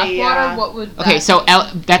 Elena. Elena. D. Yeah. What would that Okay, so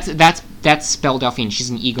be? that's Belle Delphine. She's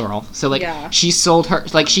an e-girl. So like Yeah. she sold her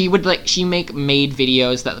like she made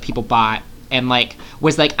videos that people bought and like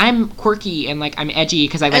was like I'm quirky and like I'm edgy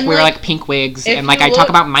because I like And, wear like, like pink wigs if and like you I talk look-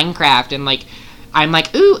 about Minecraft and like I'm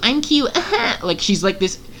like ooh I'm cute like she's like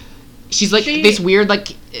this this weird like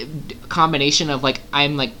combination of like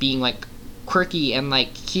I'm like being like quirky and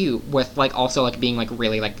like cute with like also like being like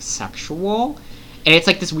really like sexual and it's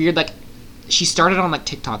like this weird like she started on like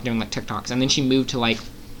TikTok doing like TikToks and then she moved to like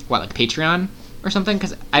like Patreon or something?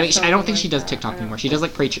 Because I mean, I don't think she does TikTok anymore. She does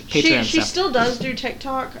like Patreon She stuff. still does do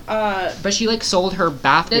TikTok. But she like sold her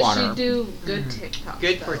bath Does water. she do good TikTok?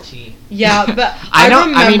 Good though? for tea. Yeah, but I don't-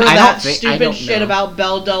 remember I mean, I that don't think- I stupid don't shit know. about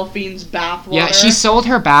Belle Delphine's bathwater. Yeah, she sold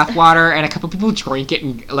her bath water, and a couple people drank it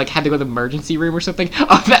and like had to go to the emergency room or something.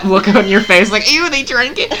 Oh, that look on your face, like ew, they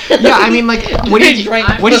drank it. Yeah, I mean, like, what did you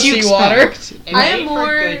Drank what did you pussy water. expect? It I am made more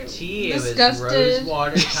for good tea. It was disgusted. rose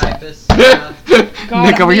water type of stuff. God,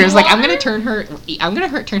 Nick over here is like, I'm water? gonna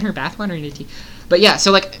turn her bath water into tea. But yeah,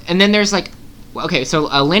 so like, and then there's like, okay, so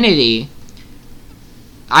Alinity.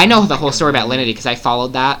 I know the whole story about Alinity because I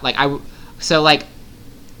followed that. Like so like,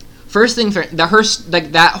 first thing for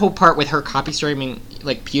like that whole part with her copy streaming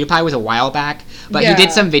like PewDiePie was a while back, but Yeah. he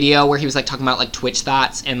did some video where he was like talking about like Twitch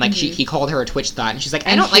thoughts and like he called her a Twitch thought and she's like,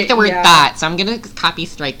 I And don't like she- the word yeah. thought, so I'm gonna copy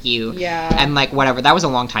strike you. Yeah. And like whatever, that was a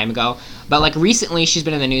long time ago. But like recently she's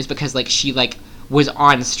been in the news because like she like was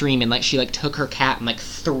on stream and like she like took her cat and like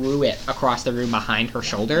threw it across the room behind her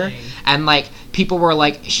shoulder. Dang. And like people were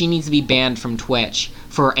like, she needs to be banned from Twitch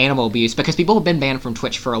for animal abuse because people have been banned from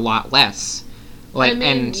Twitch for a lot less. Like I mean,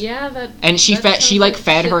 and yeah, that. and she that fed she sounds like like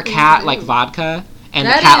fed shit her thing cat to like do. vodka and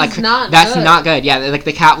That the cat is like not that's good. not good. Yeah, like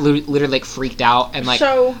the cat literally like freaked out and like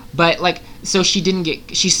So but like so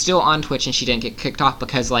she's still on Twitch and she didn't get kicked off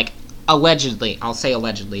because like allegedly, I'll say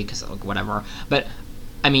allegedly because like whatever, but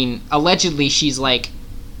I mean allegedly she's like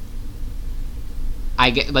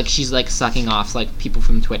she's like sucking off like people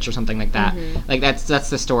from Twitch or something like that. Like that's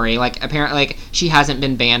the story. Like apparently like she hasn't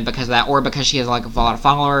been banned because of that or because she has like a lot of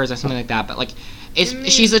followers or something like that. But like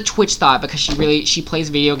she's a Twitch thought because she plays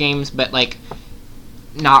video games, but like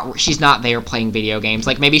she's not there playing video games.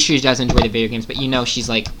 Like maybe she does enjoy the video games, but she's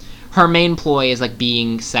like her main ploy is like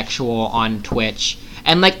being sexual on Twitch.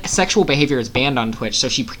 And like sexual behavior is banned on Twitch, so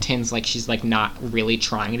she pretends like she's like not really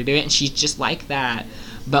trying to do it and she's just like that.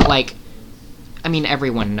 But like I mean,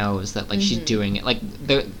 everyone knows that like she's doing it. Like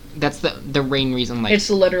that's the main reason. Like it's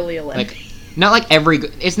literally a like not like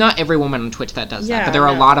it's not every woman on Twitch that does that, Yeah, but there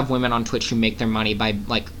are no. a lot of women on Twitch who make their money by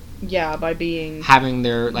like by being having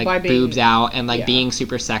their like By being- boobs out and like yeah. being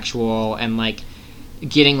super sexual and like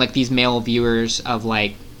getting like these male viewers of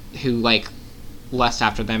like who like lust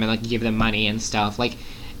after them and like give them money and stuff. Like,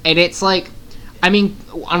 and it's like. I mean,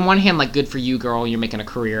 on one hand, like, good for you, girl. You're making a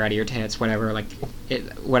career out of your tits, whatever. Like,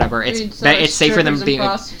 whatever. It's it's safer than being.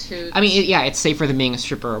 Prostitutes. It's safer than being a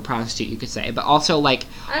stripper or a prostitute, you could say. But also, like,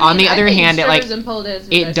 I on mean, the I other think hand, it like strippers and pole dancers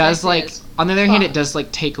it are does sexy like as on the other hand, it fuck. does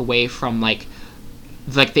like take away from like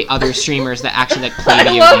the other streamers that actually like play I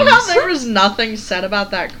video love how games. there was nothing said about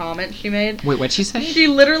that comment she made. Wait, what'd she say? She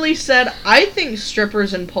literally said, I think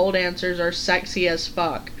strippers and pole dancers are sexy as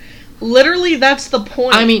fuck. Literally, that's the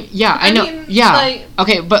point. I mean, yeah, I know, mean, yeah. like,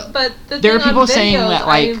 Okay, but But the there are thing on people saying videos, that,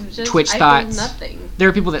 like, I've just- Twitch I feel thoughts- nothing. there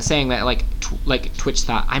are people that saying that like Twitch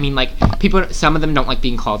thought. I mean, like people. Some of them don't like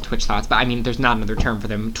being called Twitch thoughts, but I mean, there's not another term for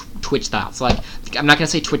them. Twitch thoughts. Like, I'm not gonna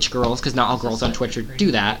say Twitch girls because not all girls on Twitch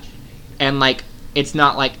do that. And like, it's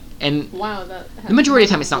not like and Wow, that. the majority of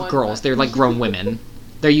the time it's not girls. They're like grown women.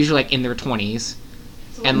 They're usually like in their 20s.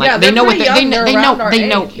 And like Yeah, they they're know what pretty they young, know they're around our they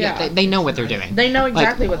know age, yeah, yeah. they know what they're doing. they know Like,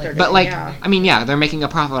 exactly what they're doing. But like, yeah. I mean, yeah, they're making a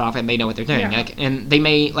profit off it. And they know what they're doing. Yeah. Like, and they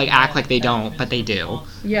may like act like they don't, but they do.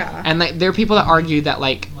 Yeah. And like, there are people that argue that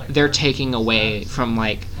like they're taking away from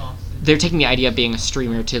like they're taking the idea of being a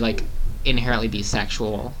streamer to like inherently be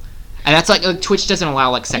sexual, and that's like Twitch doesn't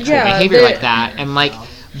allow like sexual Yeah, behavior they- like that, and like,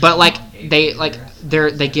 but like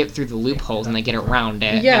they get through the loopholes and they get around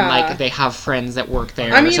it, Yeah. and like they have friends that work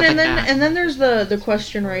there. I or mean, stuff and like then that. and then there's the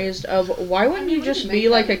question raised of why wouldn't you just be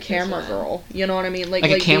like a camera girl? You know what I mean? like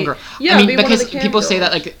a cam be- girl. Yeah, I mean, be one of because the cam people say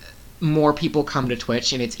that girls. like more people come to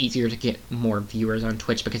Twitch and it's easier to get more viewers on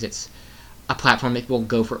Twitch because it's a platform that people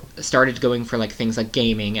started going for like things like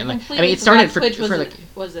gaming and like I mean it started for like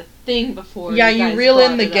was a thing before. Yeah, you you guys reel in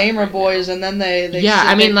brought the it up gamer right boys, now. and then they Yeah,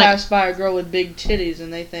 I mean, like- pass by a girl with big titties,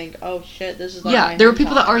 and they think, oh shit, this is like yeah, my there are hentai.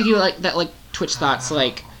 people that argue like that like Twitch thoughts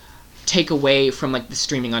like take away from like the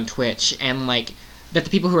streaming on Twitch and like that the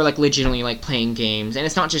people who are like legitimately like playing games and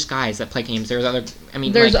it's not just guys that play games. There's other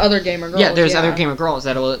There's like, other gamer girls. yeah, there's other gamer girls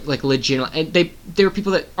that are like legitimate. And there are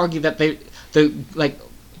people that argue that the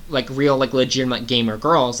like real like legitimate gamer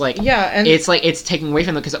girls like Yeah, and it's like it's taking away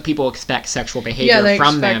from them because people expect sexual Yeah, behavior they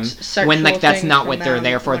from them expect when like sexual that's things not from what they're them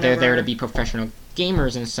there for. They're there to whenever- be professional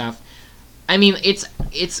gamers and stuff. I mean, it's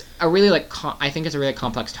a really like I think it's a really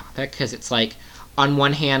complex topic because it's like on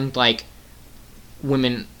one hand like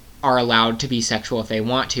women are allowed to be sexual if they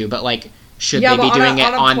want to, but like should they but be on doing a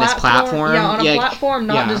it on this platform? Yeah, on a like, platform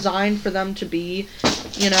not yeah. designed for them to be,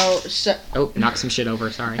 Oh, knock some shit over.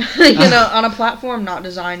 Sorry. on a platform not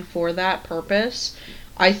designed for that purpose.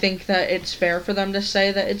 I think that it's fair for them to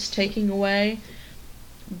say that it's taking away.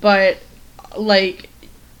 But, like,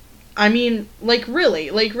 I mean, really,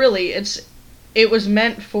 it was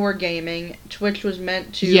meant for gaming. Twitch was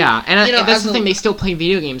meant to... Yeah, and you know, that's as the a- thing, they still play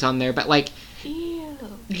video games on there, but, like,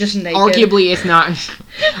 just naked. arguably it's not...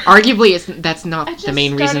 that's not I the just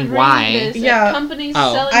main started reason reading why. This, Yeah. companies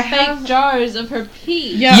Oh. selling I fake have- jars of her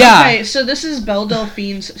pee. Yeah, Yeah. okay, so this is Belle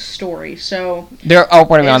Delphine's story. So... What are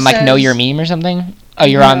we It on, like, Know says- Your Meme or something? Oh,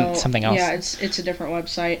 you're No, on something else. Yeah, it's a different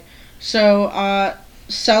website. So,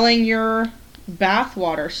 selling your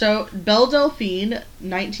bathwater. So, Belle Delphine,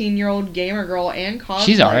 19-year-old gamer girl and cosplayer.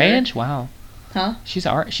 She's our age? Wow. Huh? She's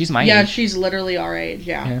my Yeah, age. she's literally our age,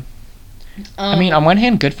 yeah. I mean, on one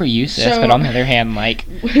hand, good for you, sis, so- but on the other hand, like...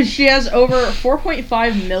 she has over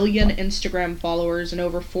 4.5 million Instagram followers and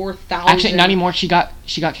over 4,000. Actually, not anymore. She got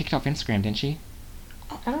kicked off Instagram, didn't she?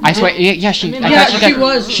 I don't I know. swear, yeah, she. I mean, I yeah, thought she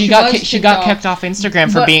was. She She got was she got kicked kicked off Instagram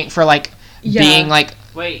for But- being Yeah. being like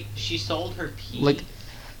Wait, she sold her pee? like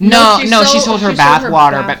no, she sold her bath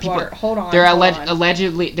water, but bathwater. people Hold on. there are hold on.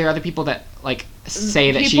 allegedly there are other people that like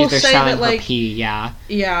say that People they're say selling that, like- her pee. Yeah,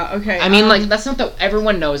 Yeah, okay. I mean like that's not the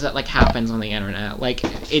everyone knows that like happens on the internet. Like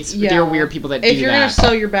it's Yeah. there are weird people that if do you're that. gonna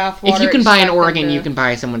sell your bathwater, If you can buy in expect them Oregon, to- you can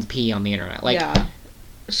buy someone's pee on the internet. Like yeah.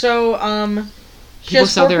 So, she people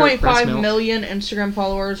has sell their breast 4.5 milk. million Instagram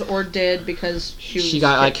followers, or did, because she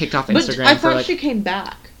got like kicked off But Instagram I for thought like. she came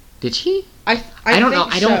back. Did she? I don't think know.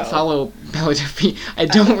 I don't so. follow Bella Delphine. I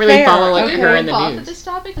don't really Fair, follow like okay. her in the off at news. this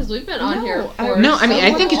topic because we've been on No, here I- for No, I mean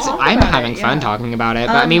I so think it's. talk I'm about having it, fun yeah. talking about it,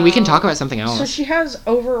 but I mean we can no. talk about something else. So she has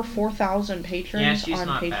over 4,000 patrons Yeah, she's on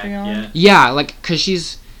not back Patreon. yet. Yeah, like because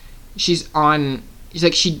she's on. She's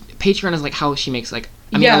like Patreon is like how she makes like.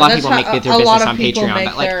 I mean, Yeah, a lot of that's people how- make their a lot business of on people Patreon, make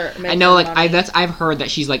but like make I know their like money. I've heard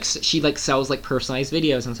that she like sells like personalized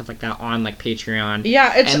videos and stuff like that on like Patreon.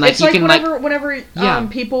 Yeah, it's And, like, it's you like can, like- whenever Yeah.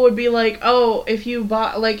 people would be like, oh, if you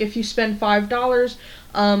spend $5,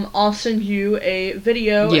 I'll send you a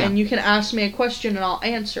video Yeah. and you can ask me a question and I'll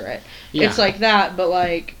answer it. Yeah. It's like that, but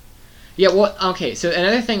like Yeah, well, okay, so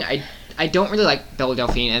another thing I don't really like Bella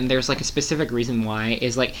Delphine, and there's, like, a specific reason why,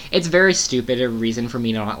 is, like, it's very stupid a reason for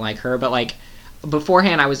me to not like her, but, like,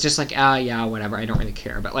 beforehand I was just like, yeah, whatever, I don't really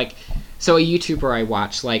care, but, like, so a YouTuber I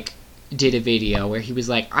watched, like, did a video where he was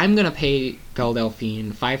like, I'm gonna pay Belle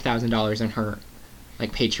Delphine $5,000 on her,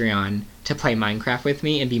 like, Patreon to play Minecraft with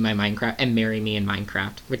me and be my Minecraft, and marry me in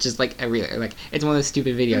Minecraft, which is, like, a really, like, it's one of those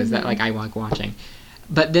stupid videos that, like, I like watching.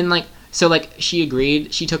 But then, like, so, like, she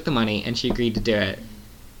took the money, and she agreed to do it.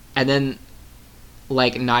 And then,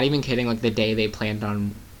 like, not even kidding, like, the day they planned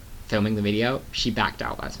on filming the video, she backed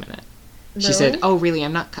out last minute. She said, really? "Oh, really?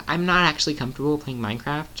 I'm not actually comfortable playing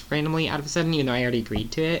Minecraft randomly out of a sudden, even though I already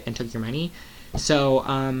agreed to it and took your money. So,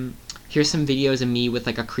 here's some videos of me with,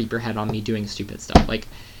 like, a creeper head on me doing stupid stuff, like,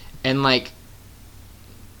 and like,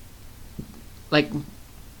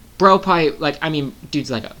 bro, probably, like, I mean,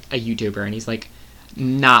 dude's like a YouTuber, and he's like,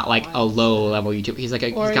 not like a low level YouTuber. He's like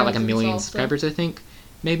he's got like Oreos 1 and million salsa. subscribers, I think,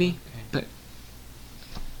 maybe, but."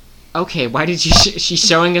 Okay, why did you... she's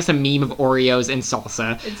showing us a meme of Oreos and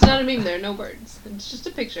salsa. It's not a meme. There are no words. It's just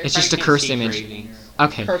a picture. It's just I a can't cursed see image. ratings.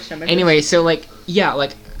 Okay. Cursed images. Anyway, so, like, yeah,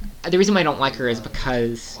 like, the reason why I don't like her is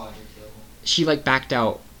because she, like, backed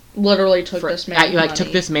out. literally took this man's money.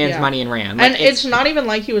 took this man's Yeah. money and ran. Like, And it's not even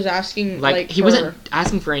like he was asking like, he for- wasn't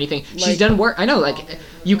asking for anything. She's like- done work. I know, like,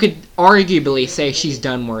 you could arguably say she's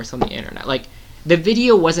done worse on the internet. Like, the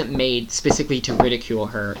video wasn't made specifically to ridicule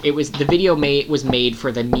her. The video was made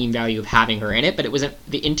for the meme value of having her in it, but it wasn't.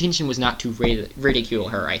 The intention was not to ridicule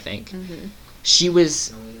her. I think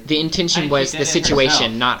the intention And was she the did it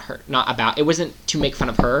situation, herself. not about. It wasn't to make fun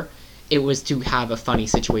of her. It was to have a funny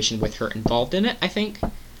situation with her involved in it, I think.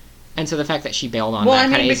 And so the fact that she bailed on Well, that I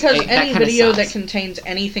mean, kinda because that any kinda video sucks. that contains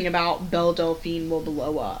anything about Belle Delphine will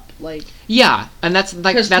blow up. Like, Yeah, and that's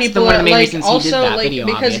like because that's people one of the are main like, reasons also he did that like video.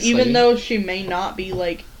 because obviously. even though she may not be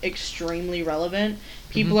like extremely relevant,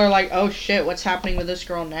 people Mm-hmm. are like, oh shit, what's happening with this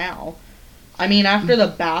girl now? I mean, after the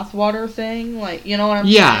bathwater thing, like, you know what I'm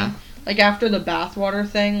Yeah. saying? Like, after the bathwater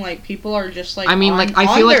thing, like, people are just like, I mean, on, like, I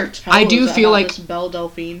on feel like- their toes I do feel about like- this Belle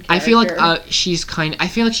Delphine character. I feel like I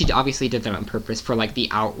feel like she obviously did that on purpose for like the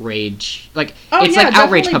outrage, like Oh, it's yeah, like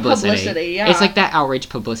outrage definitely publicity. publicity, yeah. It's like that outrage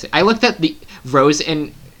publicity. I looked at the Rose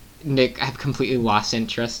and Nick have completely lost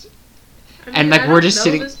interest. And, like, I we're don't just know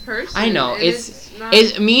sitting- This person, I know and it's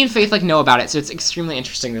not, me and Faith like know about it, so it's extremely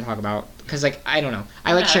interesting to talk about because like I don't know,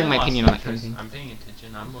 I like Yeah, sharing my lost opinion on that kind of interest. thing. I'm paying attention.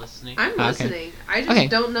 I'm listening. I'm Okay. listening. I just Okay.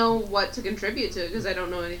 don't know what to contribute to it because I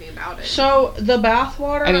don't know anything about it. So, the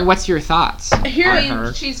bathwater... I mean, what's your thoughts Here- on I mean,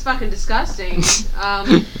 her? she's fucking disgusting.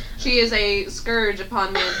 Um, She is a scourge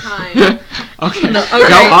upon mankind. Okay, No, go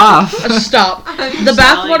okay. off. Stop. I'm The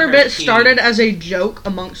selling bathwater her bit pee. started as a joke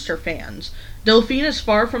amongst her fans. Delphine is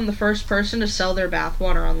far from the first person to sell their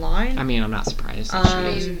bathwater online. I mean, I'm not surprised. Um,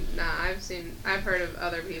 I mean, I've heard of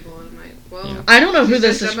other people and I'm like, well, Yeah. I don't know who she's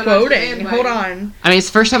this just is jumping onto the quoting. bandwagon. Hold on. I mean, it's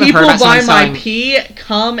the first time I've People heard about buy someone my selling... pee,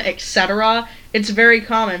 cum, etc. It's very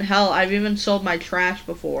common. Hell, I've even sold my trash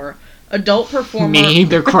before. Adult performer. Me?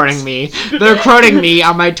 They're quoting me. They're quoting me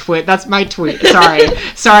on my tweet. That's my tweet.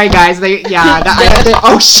 Sorry, guys.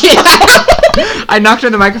 Oh shit! I knocked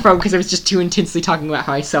on the microphone because I was just too intensely talking about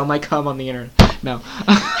how I sell my cum on the internet. No.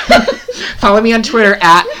 Follow me on Twitter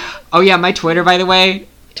at. Oh yeah, my Twitter, by the way.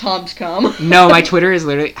 Tom's cum. No, my Twitter is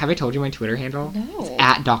literally. Have I told you my Twitter handle? No.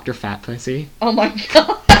 At Dr. Fat Pussy. Oh my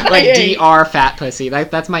god. Like Dr. Fat Pussy.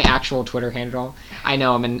 That's my actual Twitter handle. I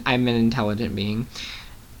know I'm an intelligent being.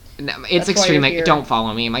 No, it's That's why extremely. you're here. Don't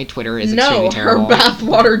follow me. My Twitter is No, extremely her terrible.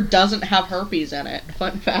 bathwater doesn't have herpes in it.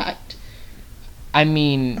 Fun fact. I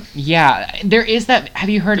mean, yeah, there is that. Have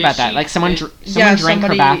you heard Did about that? she- Like someone did- drank her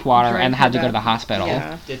somebody bathwater drank and her had to go to the bath- hospital.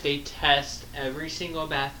 Yeah. Did they test every single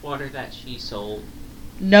bathwater that she sold?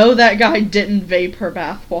 No, that guy didn't vape her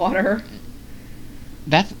bathwater.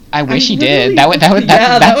 I wish he literally- did. That would. Yeah,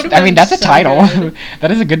 that That's. would've I mean, been that's a so title. good.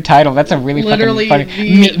 That is a good title. That's a really Literally, fucking funny.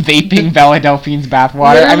 the- Me vaping Bella Delphine's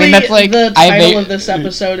bathwater. I mean, Literally, that's like the I title vape. of this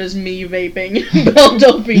episode is me vaping Belle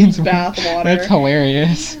Delphine's bathwater. That's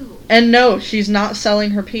hilarious. And no, she's not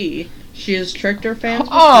selling her pee. She has tricked her fans.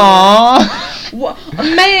 Aww.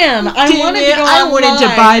 Man, I Dang wanted it, to go I wanted to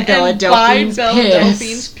online buy and Bella Delphine's Bella piss.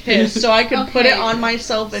 Delphine's piss so I could put it Okay. on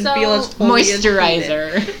myself and So- feel as holy as she did.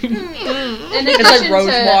 Moisturizer. In It's like addition rose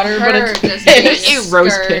to water, but her it's just piss. being a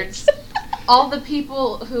Rose scourge, piss. all the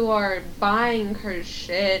people who are buying her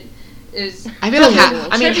shit is I feel like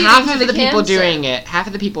attributing half to of the the people cancer. doing it, half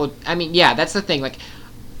of the people. I mean, yeah, that's the thing. Like,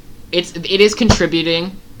 it is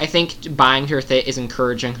contributing. I think buying her is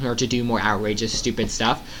encouraging her to do more outrageous, stupid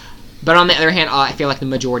stuff. But on the other hand, I feel like the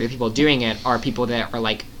majority of people doing it are people that are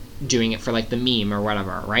like doing it for like the meme or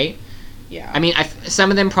whatever, right? Yeah. I mean, some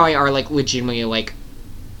of them probably are like legitimately like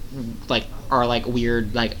are like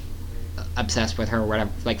weird, like obsessed with her or whatever,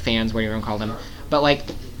 like fans, whatever you want to call them. But like,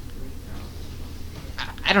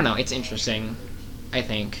 I don't know. It's interesting. I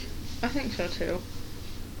think. I think so too.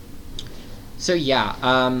 So yeah,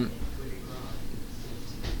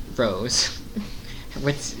 Rose.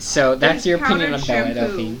 So that's There's your opinion powdered on Bella shampoo.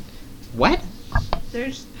 Delphine. What?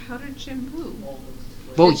 There's powdered shampoo.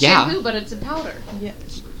 Well, It's yeah. shampoo, but it's a powder.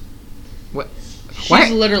 Yes. What?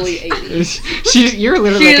 She's literally 80. You're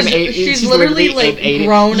literally She like is- an 8. she's literally, like,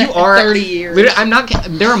 grown You are 30 years. I'm not.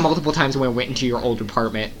 There are multiple times when I went into your old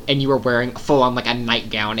apartment and you were wearing full on like a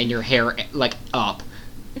nightgown and your hair like up.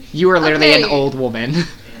 You were literally an Okay. old woman.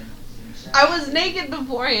 I was naked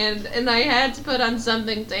beforehand, and I had to put on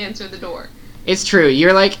something to answer the door. It's true.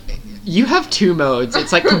 You're like, you have two modes.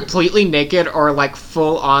 It's like completely naked or like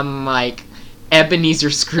full on like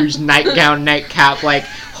Ebenezer Scrooge nightgown, nightcap, like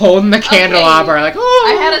holding the candelabra, like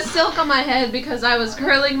oh. I had a silk on my head because I was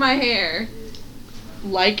curling my hair.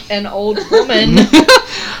 Like an old woman.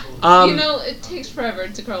 You know, it takes forever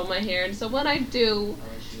to curl my hair, and so when I do,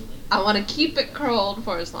 I want to keep it curled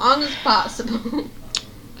for as long as possible.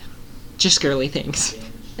 just girly things.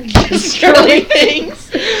 Just girly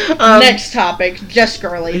things. Um, Next topic, just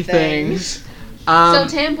girly things. So Um,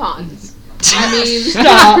 tampons. I mean,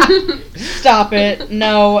 Stop. Stop it.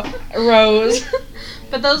 No, Rose.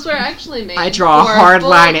 But those were actually made. I draw a for hard full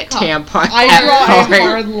line at cup. tampon. I at draw a fart.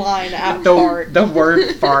 hard line at fart. The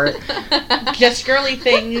word fart. Just girly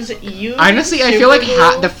things. You. Honestly, I feel like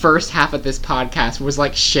super the first half of this podcast was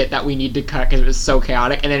like shit that we need to cut because it was so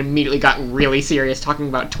chaotic, and then immediately got really serious talking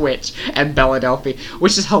about Twitch and Bella Delphine,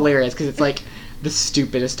 which is hilarious because it's like the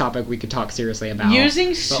stupidest topic we could talk seriously about. Using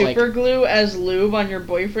But, super glue as lube on your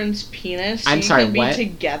boyfriend's penis. So I'm you sorry, can be what?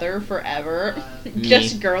 together forever. Me.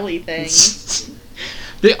 Just girly things.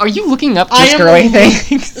 Are you looking up I just am girly li-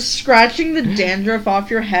 things? Scratching the dandruff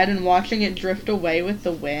off your head and watching it drift away with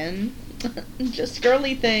the wind. Just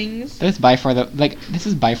girly things. This is by far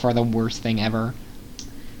the worst thing ever.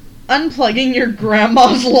 Unplugging your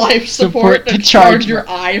grandma's life support to charge your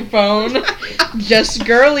iPhone. Just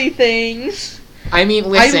girly things. I mean,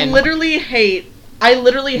 listen. I literally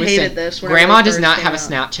hated this. Whenever Grandma it does first not came have a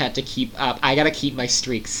out. Snapchat to keep up. I gotta keep my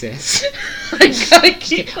streak, sis. I gotta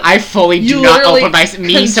keep. I fully You do not literally open my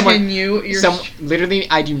someone. continue your Literally,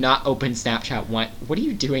 I do not open Snapchat. What are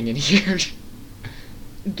you doing in here?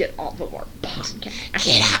 get off of our podcast.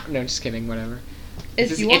 Get out! No, just kidding. Whatever. If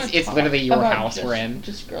It's- you wanna it's talk literally your about house we're in.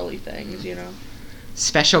 Just girly things, you know.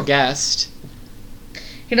 Special guest.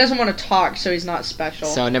 He doesn't want to talk, so he's not special.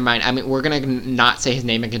 So never mind. I mean, we're gonna not say his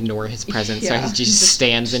name and ignore his presence. So Yeah. he just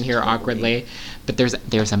stands in here awkwardly. But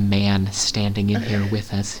there's a man standing in here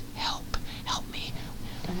with us. Help me,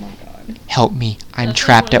 Oh my god. help me! I'm That's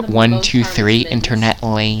trapped like at one of the most 123 harmless Internet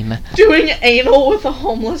Lane. Doing anal with a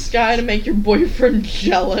homeless guy to make your boyfriend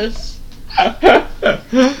jealous.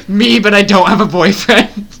 Me, but I don't have a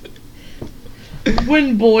boyfriend.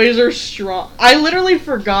 When boys are strong. I literally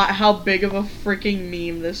forgot how big of a freaking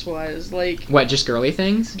meme this was. Like, What? Just girly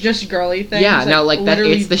things? just girly things. Yeah, no, like that.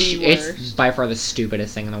 literally It's it's worst. by far the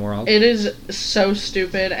stupidest thing in the world. It is so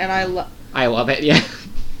stupid, and I love it. Yeah.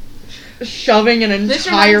 shoving an This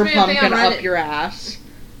entire reminds me of a thing pumpkin on up Reddit. your ass.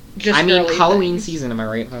 Just I mean, girly Halloween things. season. Am I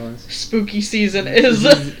right, fellas? Spooky season is.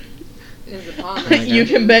 Is upon us. my You God.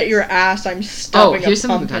 can bet your ass I'm Oh, stuffing here's a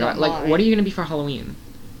something to pumpkin talk about. up Like, mine. what are you gonna be for Halloween?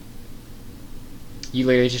 You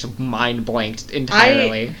literally just mind blanked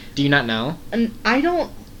entirely. Do you not know? And I don't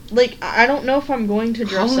know if I'm going to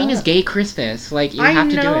dress Halloween up. is gay Christmas. Like, you I have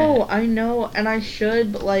to do know, it. I know, and I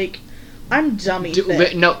should, but like, I'm dummy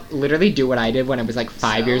thick. No, literally do what I did when I was like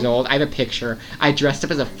 5 years old. I have a picture. I dressed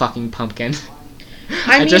up as a fucking pumpkin.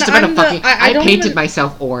 I mean, dressed up in a I'm the- fucking. I I don't painted even-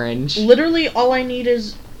 myself orange. Literally, all I need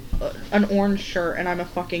is an orange shirt, and I'm a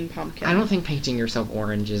fucking pumpkin. I don't think painting yourself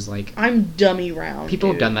orange is like. I'm dummy round. People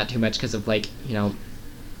have dude. done that too much because of like, you know,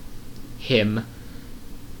 him.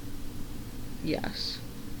 Yes.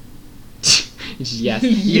 Yes. You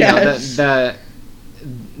Yes. know,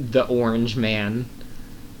 the orange man.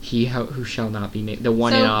 He who shall not be named. The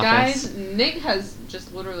one so in office. guys, Nick has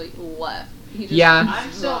just literally left. He just Yeah.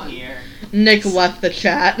 I'm still gone. here. Nick left the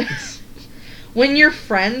chat. When your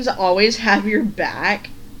friends always have your back,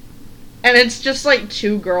 and it's just like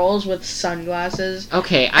two girls with sunglasses,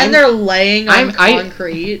 Okay, and they're laying on I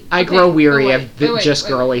concrete. I Okay, grow weary wait, of the wait, just wait.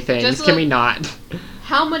 girly things. Just Can look- we not?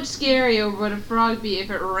 How much scarier would a frog be if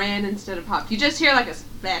it ran instead of hopped? You just hear like a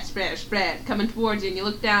splash, splash, splash coming towards you, and you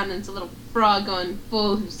look down, and it's a little frog going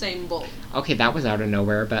full Usain Bolt. Okay, that was out of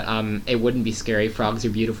nowhere, but it wouldn't be scary. Frogs are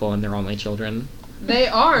beautiful, and they're only children. They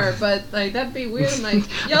are, but like that'd be weird. I'm like,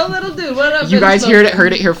 yo, little dude, what up? You guys Minnesota?"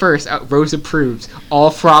 heard it here first. Rose approves.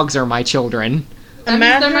 All frogs are my children. That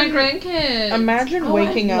means they're my Imagine- grandkids. Imagine Oh,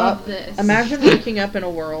 waking I up. love This. Imagine waking up in a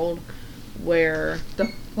world where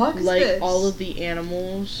What is like this? all of the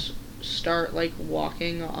animals start like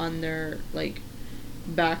walking on their like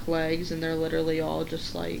back legs, and they're literally all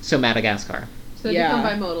just like So Madagascar. so they yeah.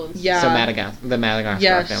 become bimodal. And Yeah. So the Madagascar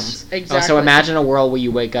yes, films. exactly. Oh, so imagine a world where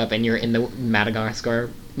you wake up and you're in the Madagascar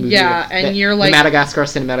movie. Yeah, and you're like- the Madagascar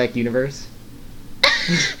cinematic universe.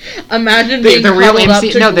 Imagine The, being the real cuddled up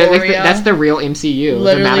MC. to No, Gloria, that's the real MCU.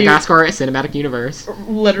 Literally- the Madagascar cinematic universe.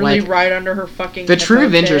 literally like, right under her fucking. The true hippo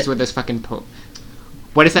Avengers tit. were this fucking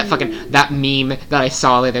What is that fucking that meme that I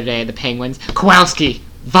saw the other day? The penguins. Kowalski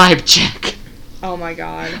vibe check. Oh my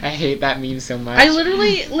god. I hate that meme so much. I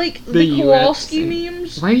literally like the, The Kowalski US.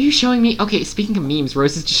 memes. Why are you showing me? Okay, speaking of memes,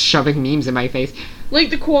 Rose is just shoving memes in my face. Like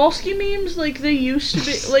the Kowalski memes, like they used to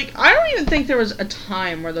be. Like I don't even think there was a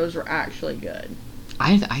time where those were actually good.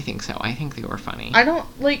 I think so. I think they were funny. I don't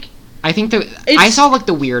like. I think I It's- saw like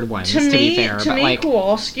the weird ones. To To, me, be fair, to but me, like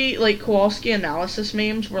Kowalski analysis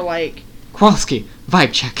memes were like. Kowalski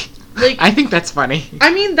vibe check. Like I think that's funny.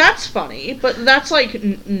 I mean, that's funny, but that's like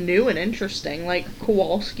new and interesting. Like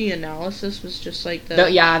Kowalski analysis was just like the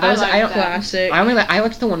Yeah, those like I don't. that. classic. I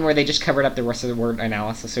liked the one where they just covered up the rest of the word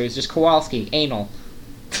analysis, so it was just Kowalski anal.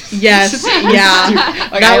 Yes, yeah,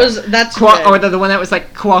 Like, that's Or good. the one that was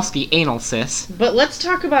like Kowalski anal sis. But let's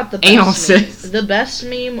talk about the best Anal meme. sis. The best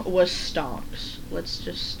meme was stonks. Let's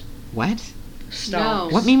just What?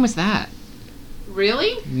 stonks. What meme was that?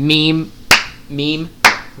 Really? Meme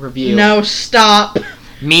review. No, stop.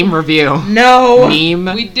 Meme review. No.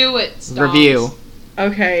 Meme We do it. Stonks. review.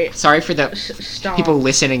 Okay, Sorry for the stonks. people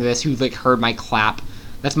listening to this who like heard my clap.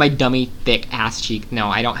 That's my dummy thick ass cheek. No,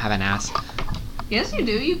 I don't have an ass. Yes, you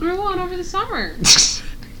do. You grew one over the summer.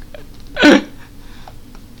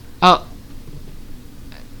 Oh.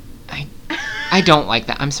 I don't like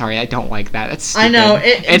that. I'm sorry. I don't like that. That's stupid. I know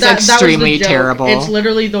It's that was the extremely joke. terrible. It's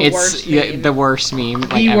literally the It's worst. yeah, Meme. the worst meme. Like,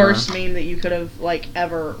 The ever. worst meme that you could have like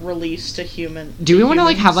ever released to human. Do we want to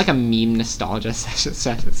like humans. have like a meme nostalgia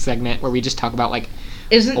segment where we just talk about like?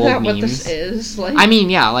 Isn't old that what memes? this is? Like, I mean,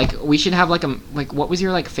 yeah, like we should have like what was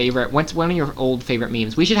your like favorite? What's one of your old favorite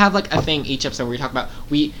memes? We should have like a thing each episode where we talk about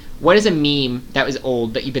what is a meme that was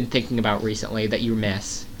old that you've been thinking about recently that you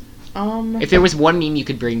miss. If there was one meme you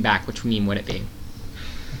could bring back, which meme would it be?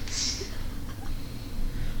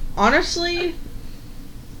 honestly,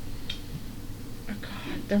 oh God,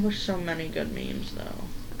 there were so many good memes though.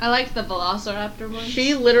 I like the Velociraptor one.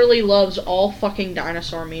 She literally loves all fucking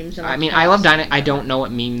dinosaur memes. And I mean, I love I don't know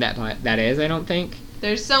what meme that is. I don't think.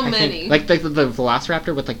 There's so I many. think, like the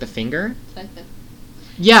Velociraptor with like the finger. Like the-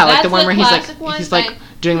 Yeah, like That's the one the where he's classic one, like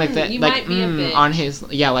doing like the you like might be a bitch. on his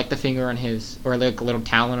like the finger on his or like a little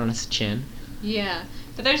talon on his chin. Yeah,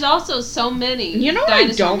 but there's also so many. You know what I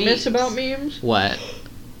dinosaur don't memes. miss about memes? What?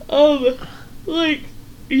 Like,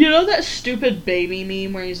 you know that stupid baby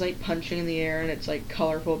meme where he's like punching in the air and it's like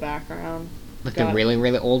colorful background? Like God. the really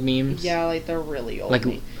really old memes. Yeah, like they're really old. Like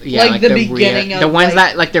memes. yeah, Like the real- beginning of, the ones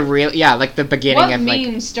like- that like the real like the beginning What of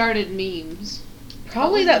meme like started memes?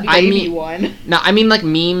 Probably that I baby mean- one. no, I mean like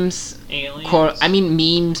memes. Aliens. I mean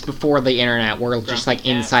memes before the internet were just like Grumpy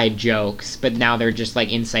cat. inside jokes, but now they're just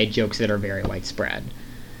like inside jokes that are very widespread.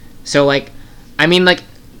 So like, I mean like,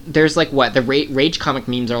 there's like what the Rage comic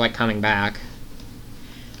memes are like coming back.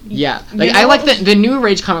 Yeah, like You know I like what was- the new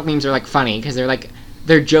Rage comic memes are like funny because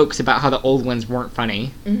they're jokes about how the old ones weren't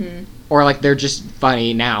funny, Mm-hmm. or like they're just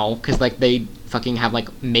funny now because like they fucking have like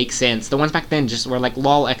make sense. The ones back then just were like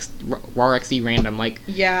lol raw xe random like.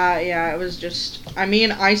 Yeah, it was just. I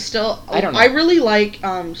mean, I don't know. I really like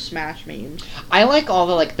Smash memes. I like all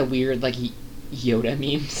the like the weird like Yoda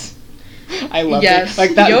memes. I love Yes, it.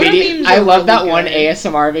 Like that Yoda video. memes I are love that really one good.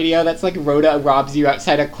 ASMR video that's like Rhoda robs you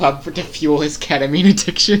outside a club to fuel his ketamine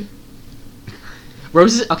addiction.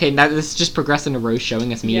 Rose is okay. Now this is just progressing to Rose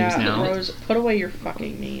showing us memes yeah, now. Rose, put away your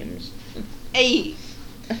fucking memes. Hey,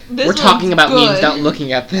 this We're talking one's about memes, good. not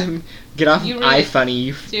looking at them. Get off You really- iFunny,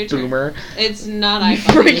 you It's your turn. boomer. It's not You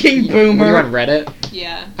iPhone. freaking Were you boomer. on Reddit?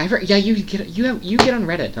 Yeah, Yeah, you get on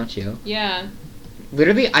Reddit, don't you? yeah.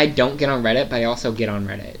 Literally, I don't get on Reddit, but I also get on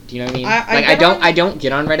Reddit. Do you know what I mean? I Like, get on- I don't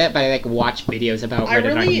get on Reddit, but I like watch videos about I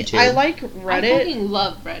Reddit on really, YouTube. I like I Reddit, fucking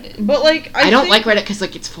love Reddit. but like I don't think- like Reddit because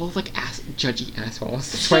like it's full of like judgy assholes.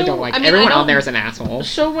 That's why I So, don't like. I mean, Everyone I on don't- there is an asshole.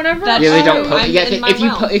 So whenever That's Really I, don't true. post. I'm Yeah, in my if you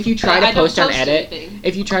realm. if you try But I to don't post on post Reddit, anything.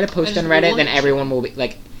 if you try to post just on Reddit, won't then to. everyone will be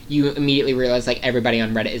like. You immediately realize like everybody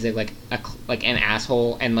on Reddit is like an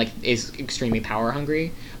asshole and like is extremely power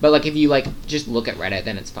hungry. But like if you like just look at Reddit,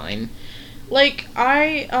 then it's fine. like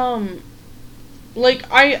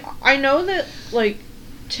I know that like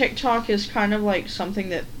TikTok is kind of like something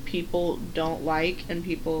that people don't like and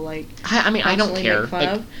people like I mean I don't constantly care. make fun Like,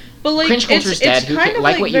 of. But like cringe culture's dead. Who kind ca- of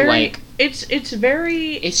like what you very, like. It's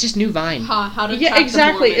very it's just new Vine. How to yeah, track the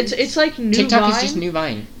exactly. Mormons. It's like new TikTok Vine, is just new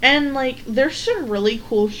Vine. and like there's some really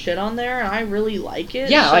cool shit on there, and I really like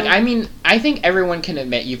it. Yeah, so- like I mean, I think everyone can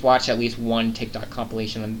admit you've watched at least one TikTok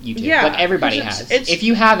compilation on YouTube. Yeah, like everybody 'cause has. it's- If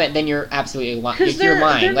you haven't, then you're absolutely lying. 'Cause If you're they're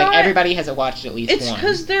lying, like not- everybody has watched at least it's one.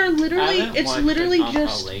 because they're I literally haven't it's watched literally a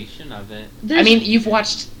just. compilation of it. I mean, you've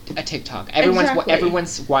watched a TikTok. Exactly.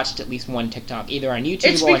 Everyone's watched at least one TikTok, either on YouTube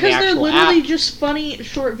It's or on the because they're actual literally app. just funny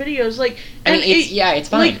short videos. Like, I mean, and it's it's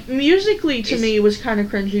fine. Like musically to It's- me was kind of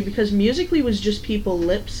cringy because musically was just people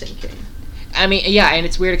lip syncing. I mean, yeah, and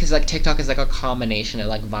it's weird because like TikTok is like a combination of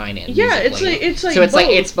like Vine and Yeah, it's Musical.ly. like it's like so it's both. like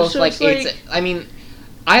it's both So like it's it's. I mean,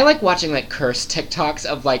 I like watching like curse TikToks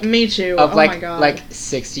of like me too. of Oh my like god. like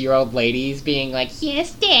 60-year-old ladies being like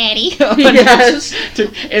Yes, Daddy. Yes.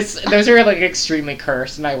 it's those are like extremely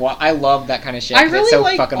cursed and I love that kind of shit. I 'cause really it's so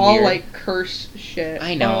like fucking all weird. like curse shit.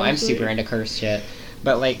 I know I'm honestly. super into cursed shit,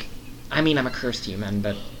 but like I mean I'm a cursed human,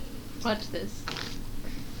 but Watch this.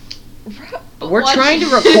 we're Watch- trying to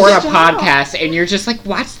record a Stop. podcast and you're just like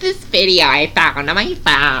watch this video I found on my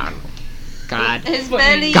phone. God. His But-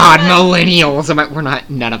 belly. God, millennials. We're not.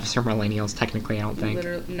 None of us are millennials, technically. I don't think.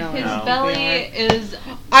 Literally, no. His no, belly we aren't. is.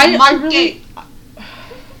 I monkey.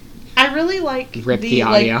 really like Rip the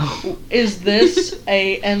audio. Like, is this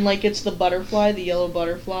and like it's the butterfly, the yellow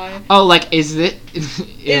butterfly? Oh, like is it?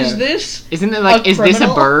 Is this? Isn't it like? a Is this a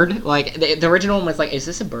criminal? bird? Like the original one was like, is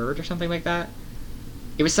this a bird or something like that?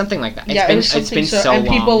 It was something like that. Yeah, it was It's something been so and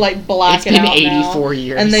long. people like black It's it been out 84 now,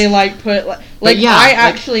 years. and they like put like yeah, I like-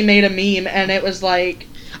 actually made a meme and it was like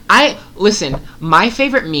I listen. My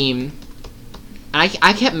favorite meme, I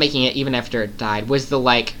kept making it even after it died. Was the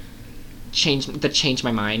like change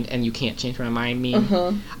my mind and you can't change my mind meme.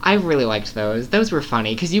 uh-huh. I really liked those. Those were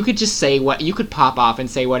funny because you could just say what you could pop off and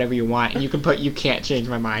say whatever you want, and you could put "you can't change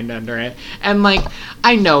my mind" under it. And like,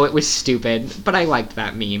 I know it was stupid, but I liked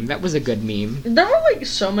that meme. That was a good meme. There were like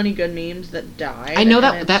so many good memes that died. I know and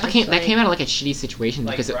that it's that just, came that like, came out of like a shitty situation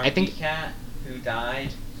Like because I Grumpy think Cat who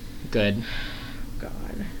died. good. God.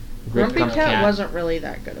 Rip Grumpy Cat wasn't really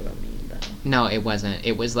that good of a meme though. No, it wasn't.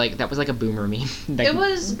 It was like that was like a boomer meme. Like, It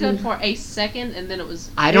was good for a second, and then it was.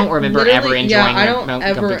 I don't It remember literally- ever enjoying. yeah, I don't Grumpy-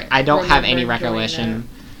 ever I don't have any remember enjoying recollection.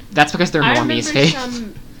 That's because they're I normies, remember Faith.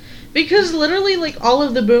 some Because literally, like, all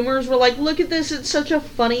of the boomers were like, "Look at this! It's such a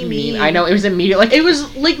funny meme." I know, it was immediate. Like, It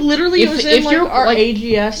was like literally. It was in like our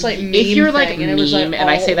AGS like meme if you're like thing, meme, and it was like and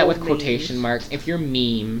I say that all with memes. quotation marks, if your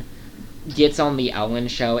meme gets on the Ellen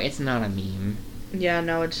show, it's not a meme, Yeah,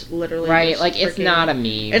 no, it's literally right? just Like, it's freaking- not a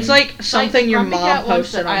meme. It's like something your Grumpy mom Cat ones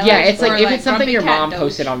posted that on. I yeah, like, it's like or, if like, it's something Grumpy your Cat mom Doge.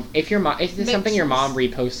 posted on, if it's something your mom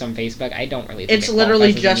reposts on Facebook, I don't really think It's it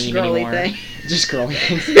literally qualifies as a just meme girly anymore. thing. Just girly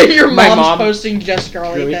things. Your My mom's mom- posting just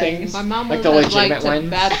girly Girly things. things? My mom Like would the like legitimate to ones?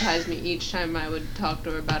 baptize me each time I would talk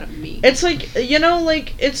to her about a meme. It's like, you know,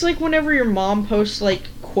 like, it's like whenever your mom posts, like,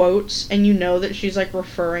 quotes, and you know that she's, like,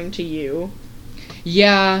 referring to you.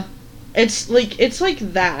 Yeah, It's like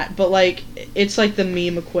that, but, like, it's like the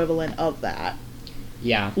meme equivalent of that.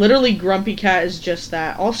 yeah. Literally, Grumpy Cat is just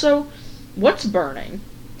that. Also, what's burning?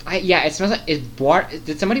 It smells like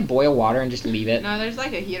did somebody boil water and just leave it? No, there's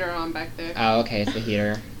like a heater on back there. Oh, okay, it's the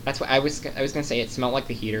heater. That's what I was gonna say. It smelled like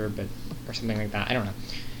the heater, but or something like that. I don't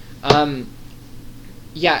know.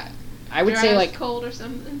 Yeah, I would Your say eyes like cold or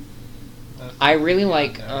something. I really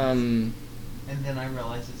like And then I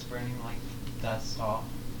realized it's burning like dust off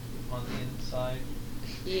on the inside.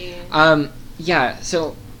 Yeah. yeah.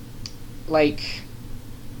 So like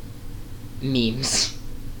memes.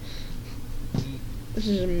 This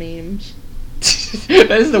is memes.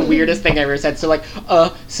 That is the weirdest thing I ever said. So like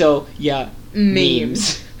so yeah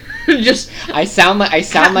memes. Just I sound like Did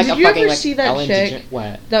a you fucking ever like see that Ellen chick?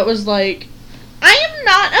 What? that was like, I am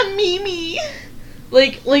not a Mimi.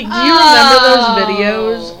 Like, do you remember those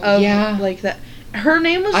videos of Yeah. like that? Her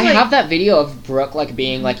name was I like. have that video of Brooke like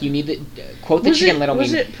being like, you need to quote the was Chicken it, Little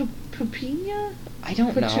was meme. it Pupina? I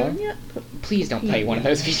don't know. Petunia? Please don't play one of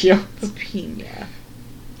those videos. Pupina.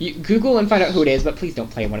 You Google and find out who it is, but please don't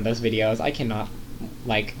play one of those videos. I cannot,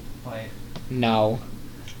 like, Play it. no.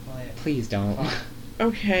 Play it. Please don't.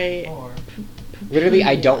 Okay. Or Literally,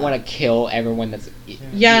 I don't want to kill everyone that's...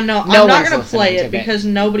 Yeah, no, No I'm not one's gonna play listening to it that. because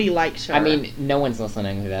nobody likes her. I mean, no one's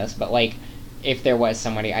listening to this, but, like, if there was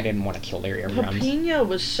somebody, I didn't want to kill their eardrums. Pupina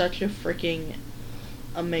was such a freaking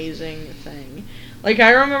amazing thing. Like, I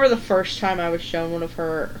remember the first time I was shown one of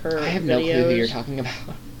her I have videos. no clue who you're talking about.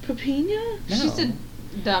 Pupina? No. She's a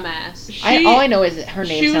dumbass. All I know is that her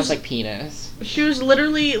name she sounds was- like penis. She was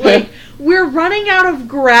literally like, "We're running out of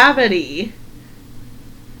gravity."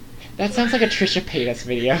 That sounds like a Trisha Paytas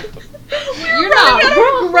video. We're not running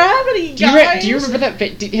out of gravity, Do guys. you remember that?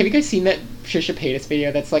 Have you guys seen that Trisha Paytas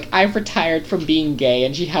video? That's like, I've retired from being gay,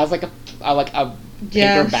 and she has like a paper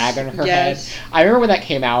Yes, bag on her yes. head. I remember when that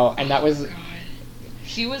came out, and that was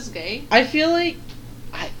She was gay. I feel like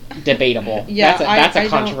debatable. Yeah, that's I a don't-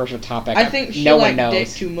 controversial topic. I think she no liked one dick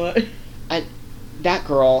knows. too much. That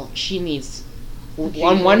girl, she needs.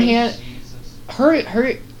 On one hand, Jesus.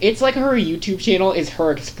 her it's like her YouTube channel is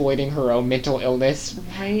her exploiting her own mental illness,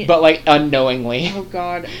 Right? but like unknowingly. Oh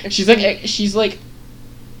God. She's like,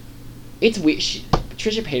 it's weird.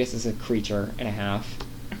 Trisha Paytas is a creature and a half.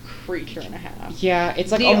 a creature and a half. Yeah,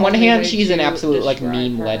 it's like The on one only hand way she's an to absolute like describe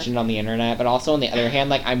meme her. legend on the internet, but also on the other hand,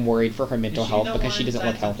 like I'm worried for her mental Is she health the because she one doesn't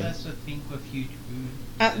look that's healthy. obsessed with Think with Huge Food?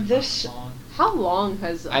 At and this- her song? How long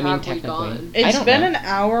has I mean, have we technically. gone? I It's don't been know. an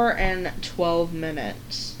hour and 12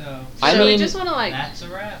 minutes. So I So mean- we just want to like. that's a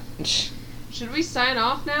wrap. Should we sign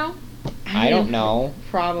off now? I don't know.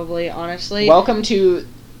 Probably, honestly. Welcome to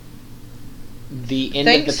the end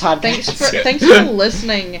of the podcast. Thanks for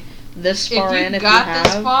listening this If far you in. If got you have,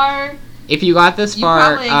 this far, If you got this You far,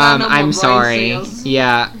 probably ain't got no more I'm brain sorry. cells.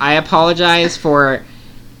 Yeah, I apologize for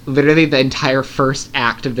literally the entire first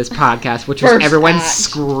act of this podcast, which was First everyone act.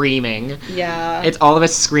 screaming. yeah. It's all of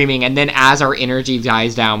us screaming, and then as our energy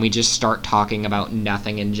dies down, we just start talking about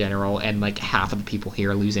nothing in general, and like half of the people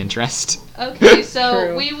here lose interest. okay. So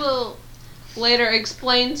True. we will later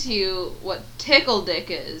explain to you what tickle dick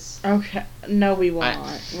is. Okay. No, we will I-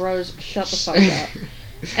 not. Rose, shut the fuck up.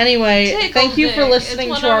 Anyway, Tickle thank you for dick. listening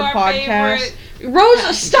It's to one our of our podcast. favorite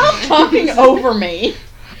Rose, stop talking over me.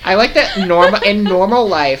 I like that in normal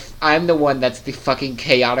life, I'm the one that's the fucking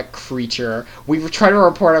chaotic creature. We were trying to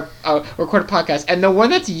record a podcast, and the one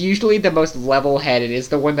that's usually the most level-headed is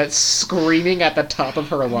the one that's screaming at the top of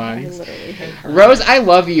her I lungs. literally hate her. Rose, I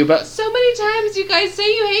love you, but So many times you guys say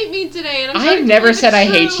you hate me today, and I'm I've starting to never believe said it's I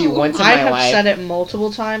hate true. you once in I my have life. said it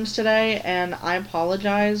multiple times today, and I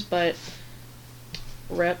apologize, but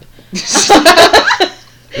rip.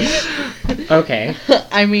 Okay.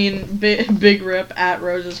 I mean, big rip at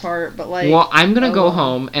Rose's heart, but like, Well, I'm gonna oh, go well.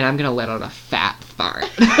 home and I'm gonna let out a fat fart.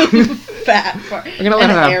 fat fart. I'm gonna let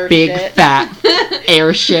And out a air big shit. fat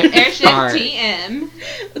air shit Airship fart. TM.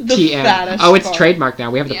 The TM. fattest Oh, it's fart. trademarked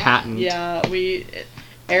now. We have the Yeah. patent. Yeah, we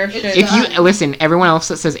air shit. It's If you done. listen, everyone else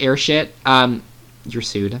that says air shit, You're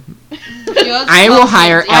sued. You're I will so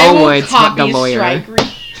hire guilty. I Elle will Woods, the copy lawyer. strike.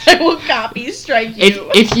 I will copy strike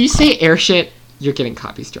you. If you say air shit, you're getting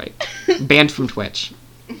copy strike. Banned from Twitch.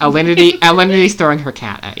 Alinity's throwing her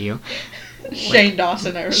cat at you. Shane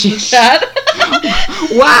Dawson enters She- the chat.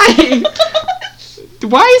 Why?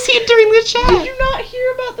 Why is he entering the Did chat? you not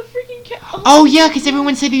hear about the freaking cat? Oh yeah, because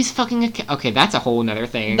everyone said he was fucking a cat. Okay, that's a whole nother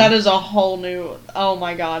thing. That is a whole new. Oh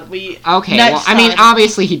my god, we. Okay, next well, I mean, time-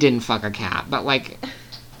 obviously he didn't fuck a cat, but like,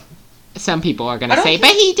 some people are I gonna don't say, think-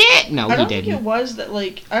 but he did. No, I he don't think it didn't. was that.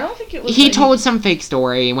 Like, I don't think it was. He that told some fake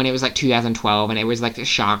story when it was like 2012, and it was like the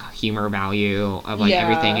shock humor value of like Yeah.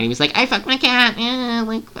 everything, and he was like, I fucked my cat,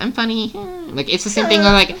 like I'm funny, like it's the same thing.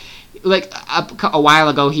 Like a while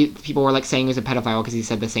ago, people were like saying he was a pedophile because he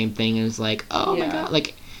said the same thing. It was like, oh my Yeah. god,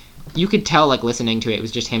 like you could tell like listening to it, it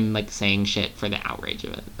was just him like saying shit for the outrage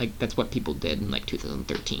of it. Like that's what people did in like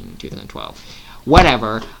 2013, 2012,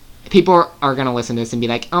 whatever. People are gonna listen to this and be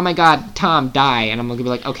like, "Oh my God, Tom, die!" And I'm gonna be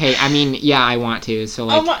like, "Okay, I mean, yeah, I want to." So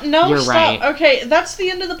like, no, you're stop. right. Okay, that's the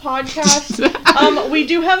end of the podcast. We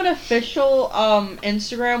do have an official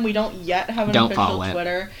Instagram. We don't yet have an Don't official follow it.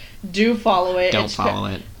 Twitter. Do follow it. Don't follow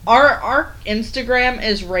it. Our Instagram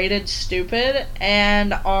is Rated Stupid,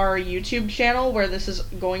 and our YouTube channel, where this is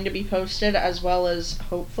going to be posted, as well as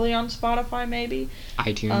hopefully on Spotify, maybe.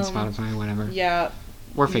 iTunes, Spotify, whatever. Yeah,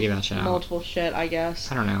 We're figuring that shit out. multiple shit, I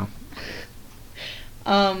guess. I don't know.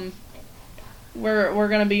 We're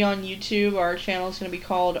gonna be on YouTube. Our channel's gonna be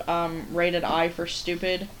called Rated I for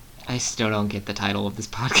Stupid. I still don't get the title of this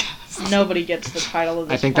podcast. Nobody gets the title of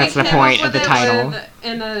this. I think that's the podcast. point of the title.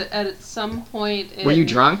 At some point. Were you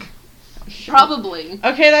drunk? Probably.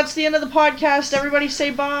 Okay, that's the end of the podcast. Everybody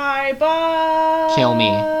say bye. Bye. Kill me.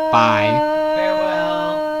 Bye.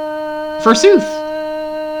 Farewell. Forsooth.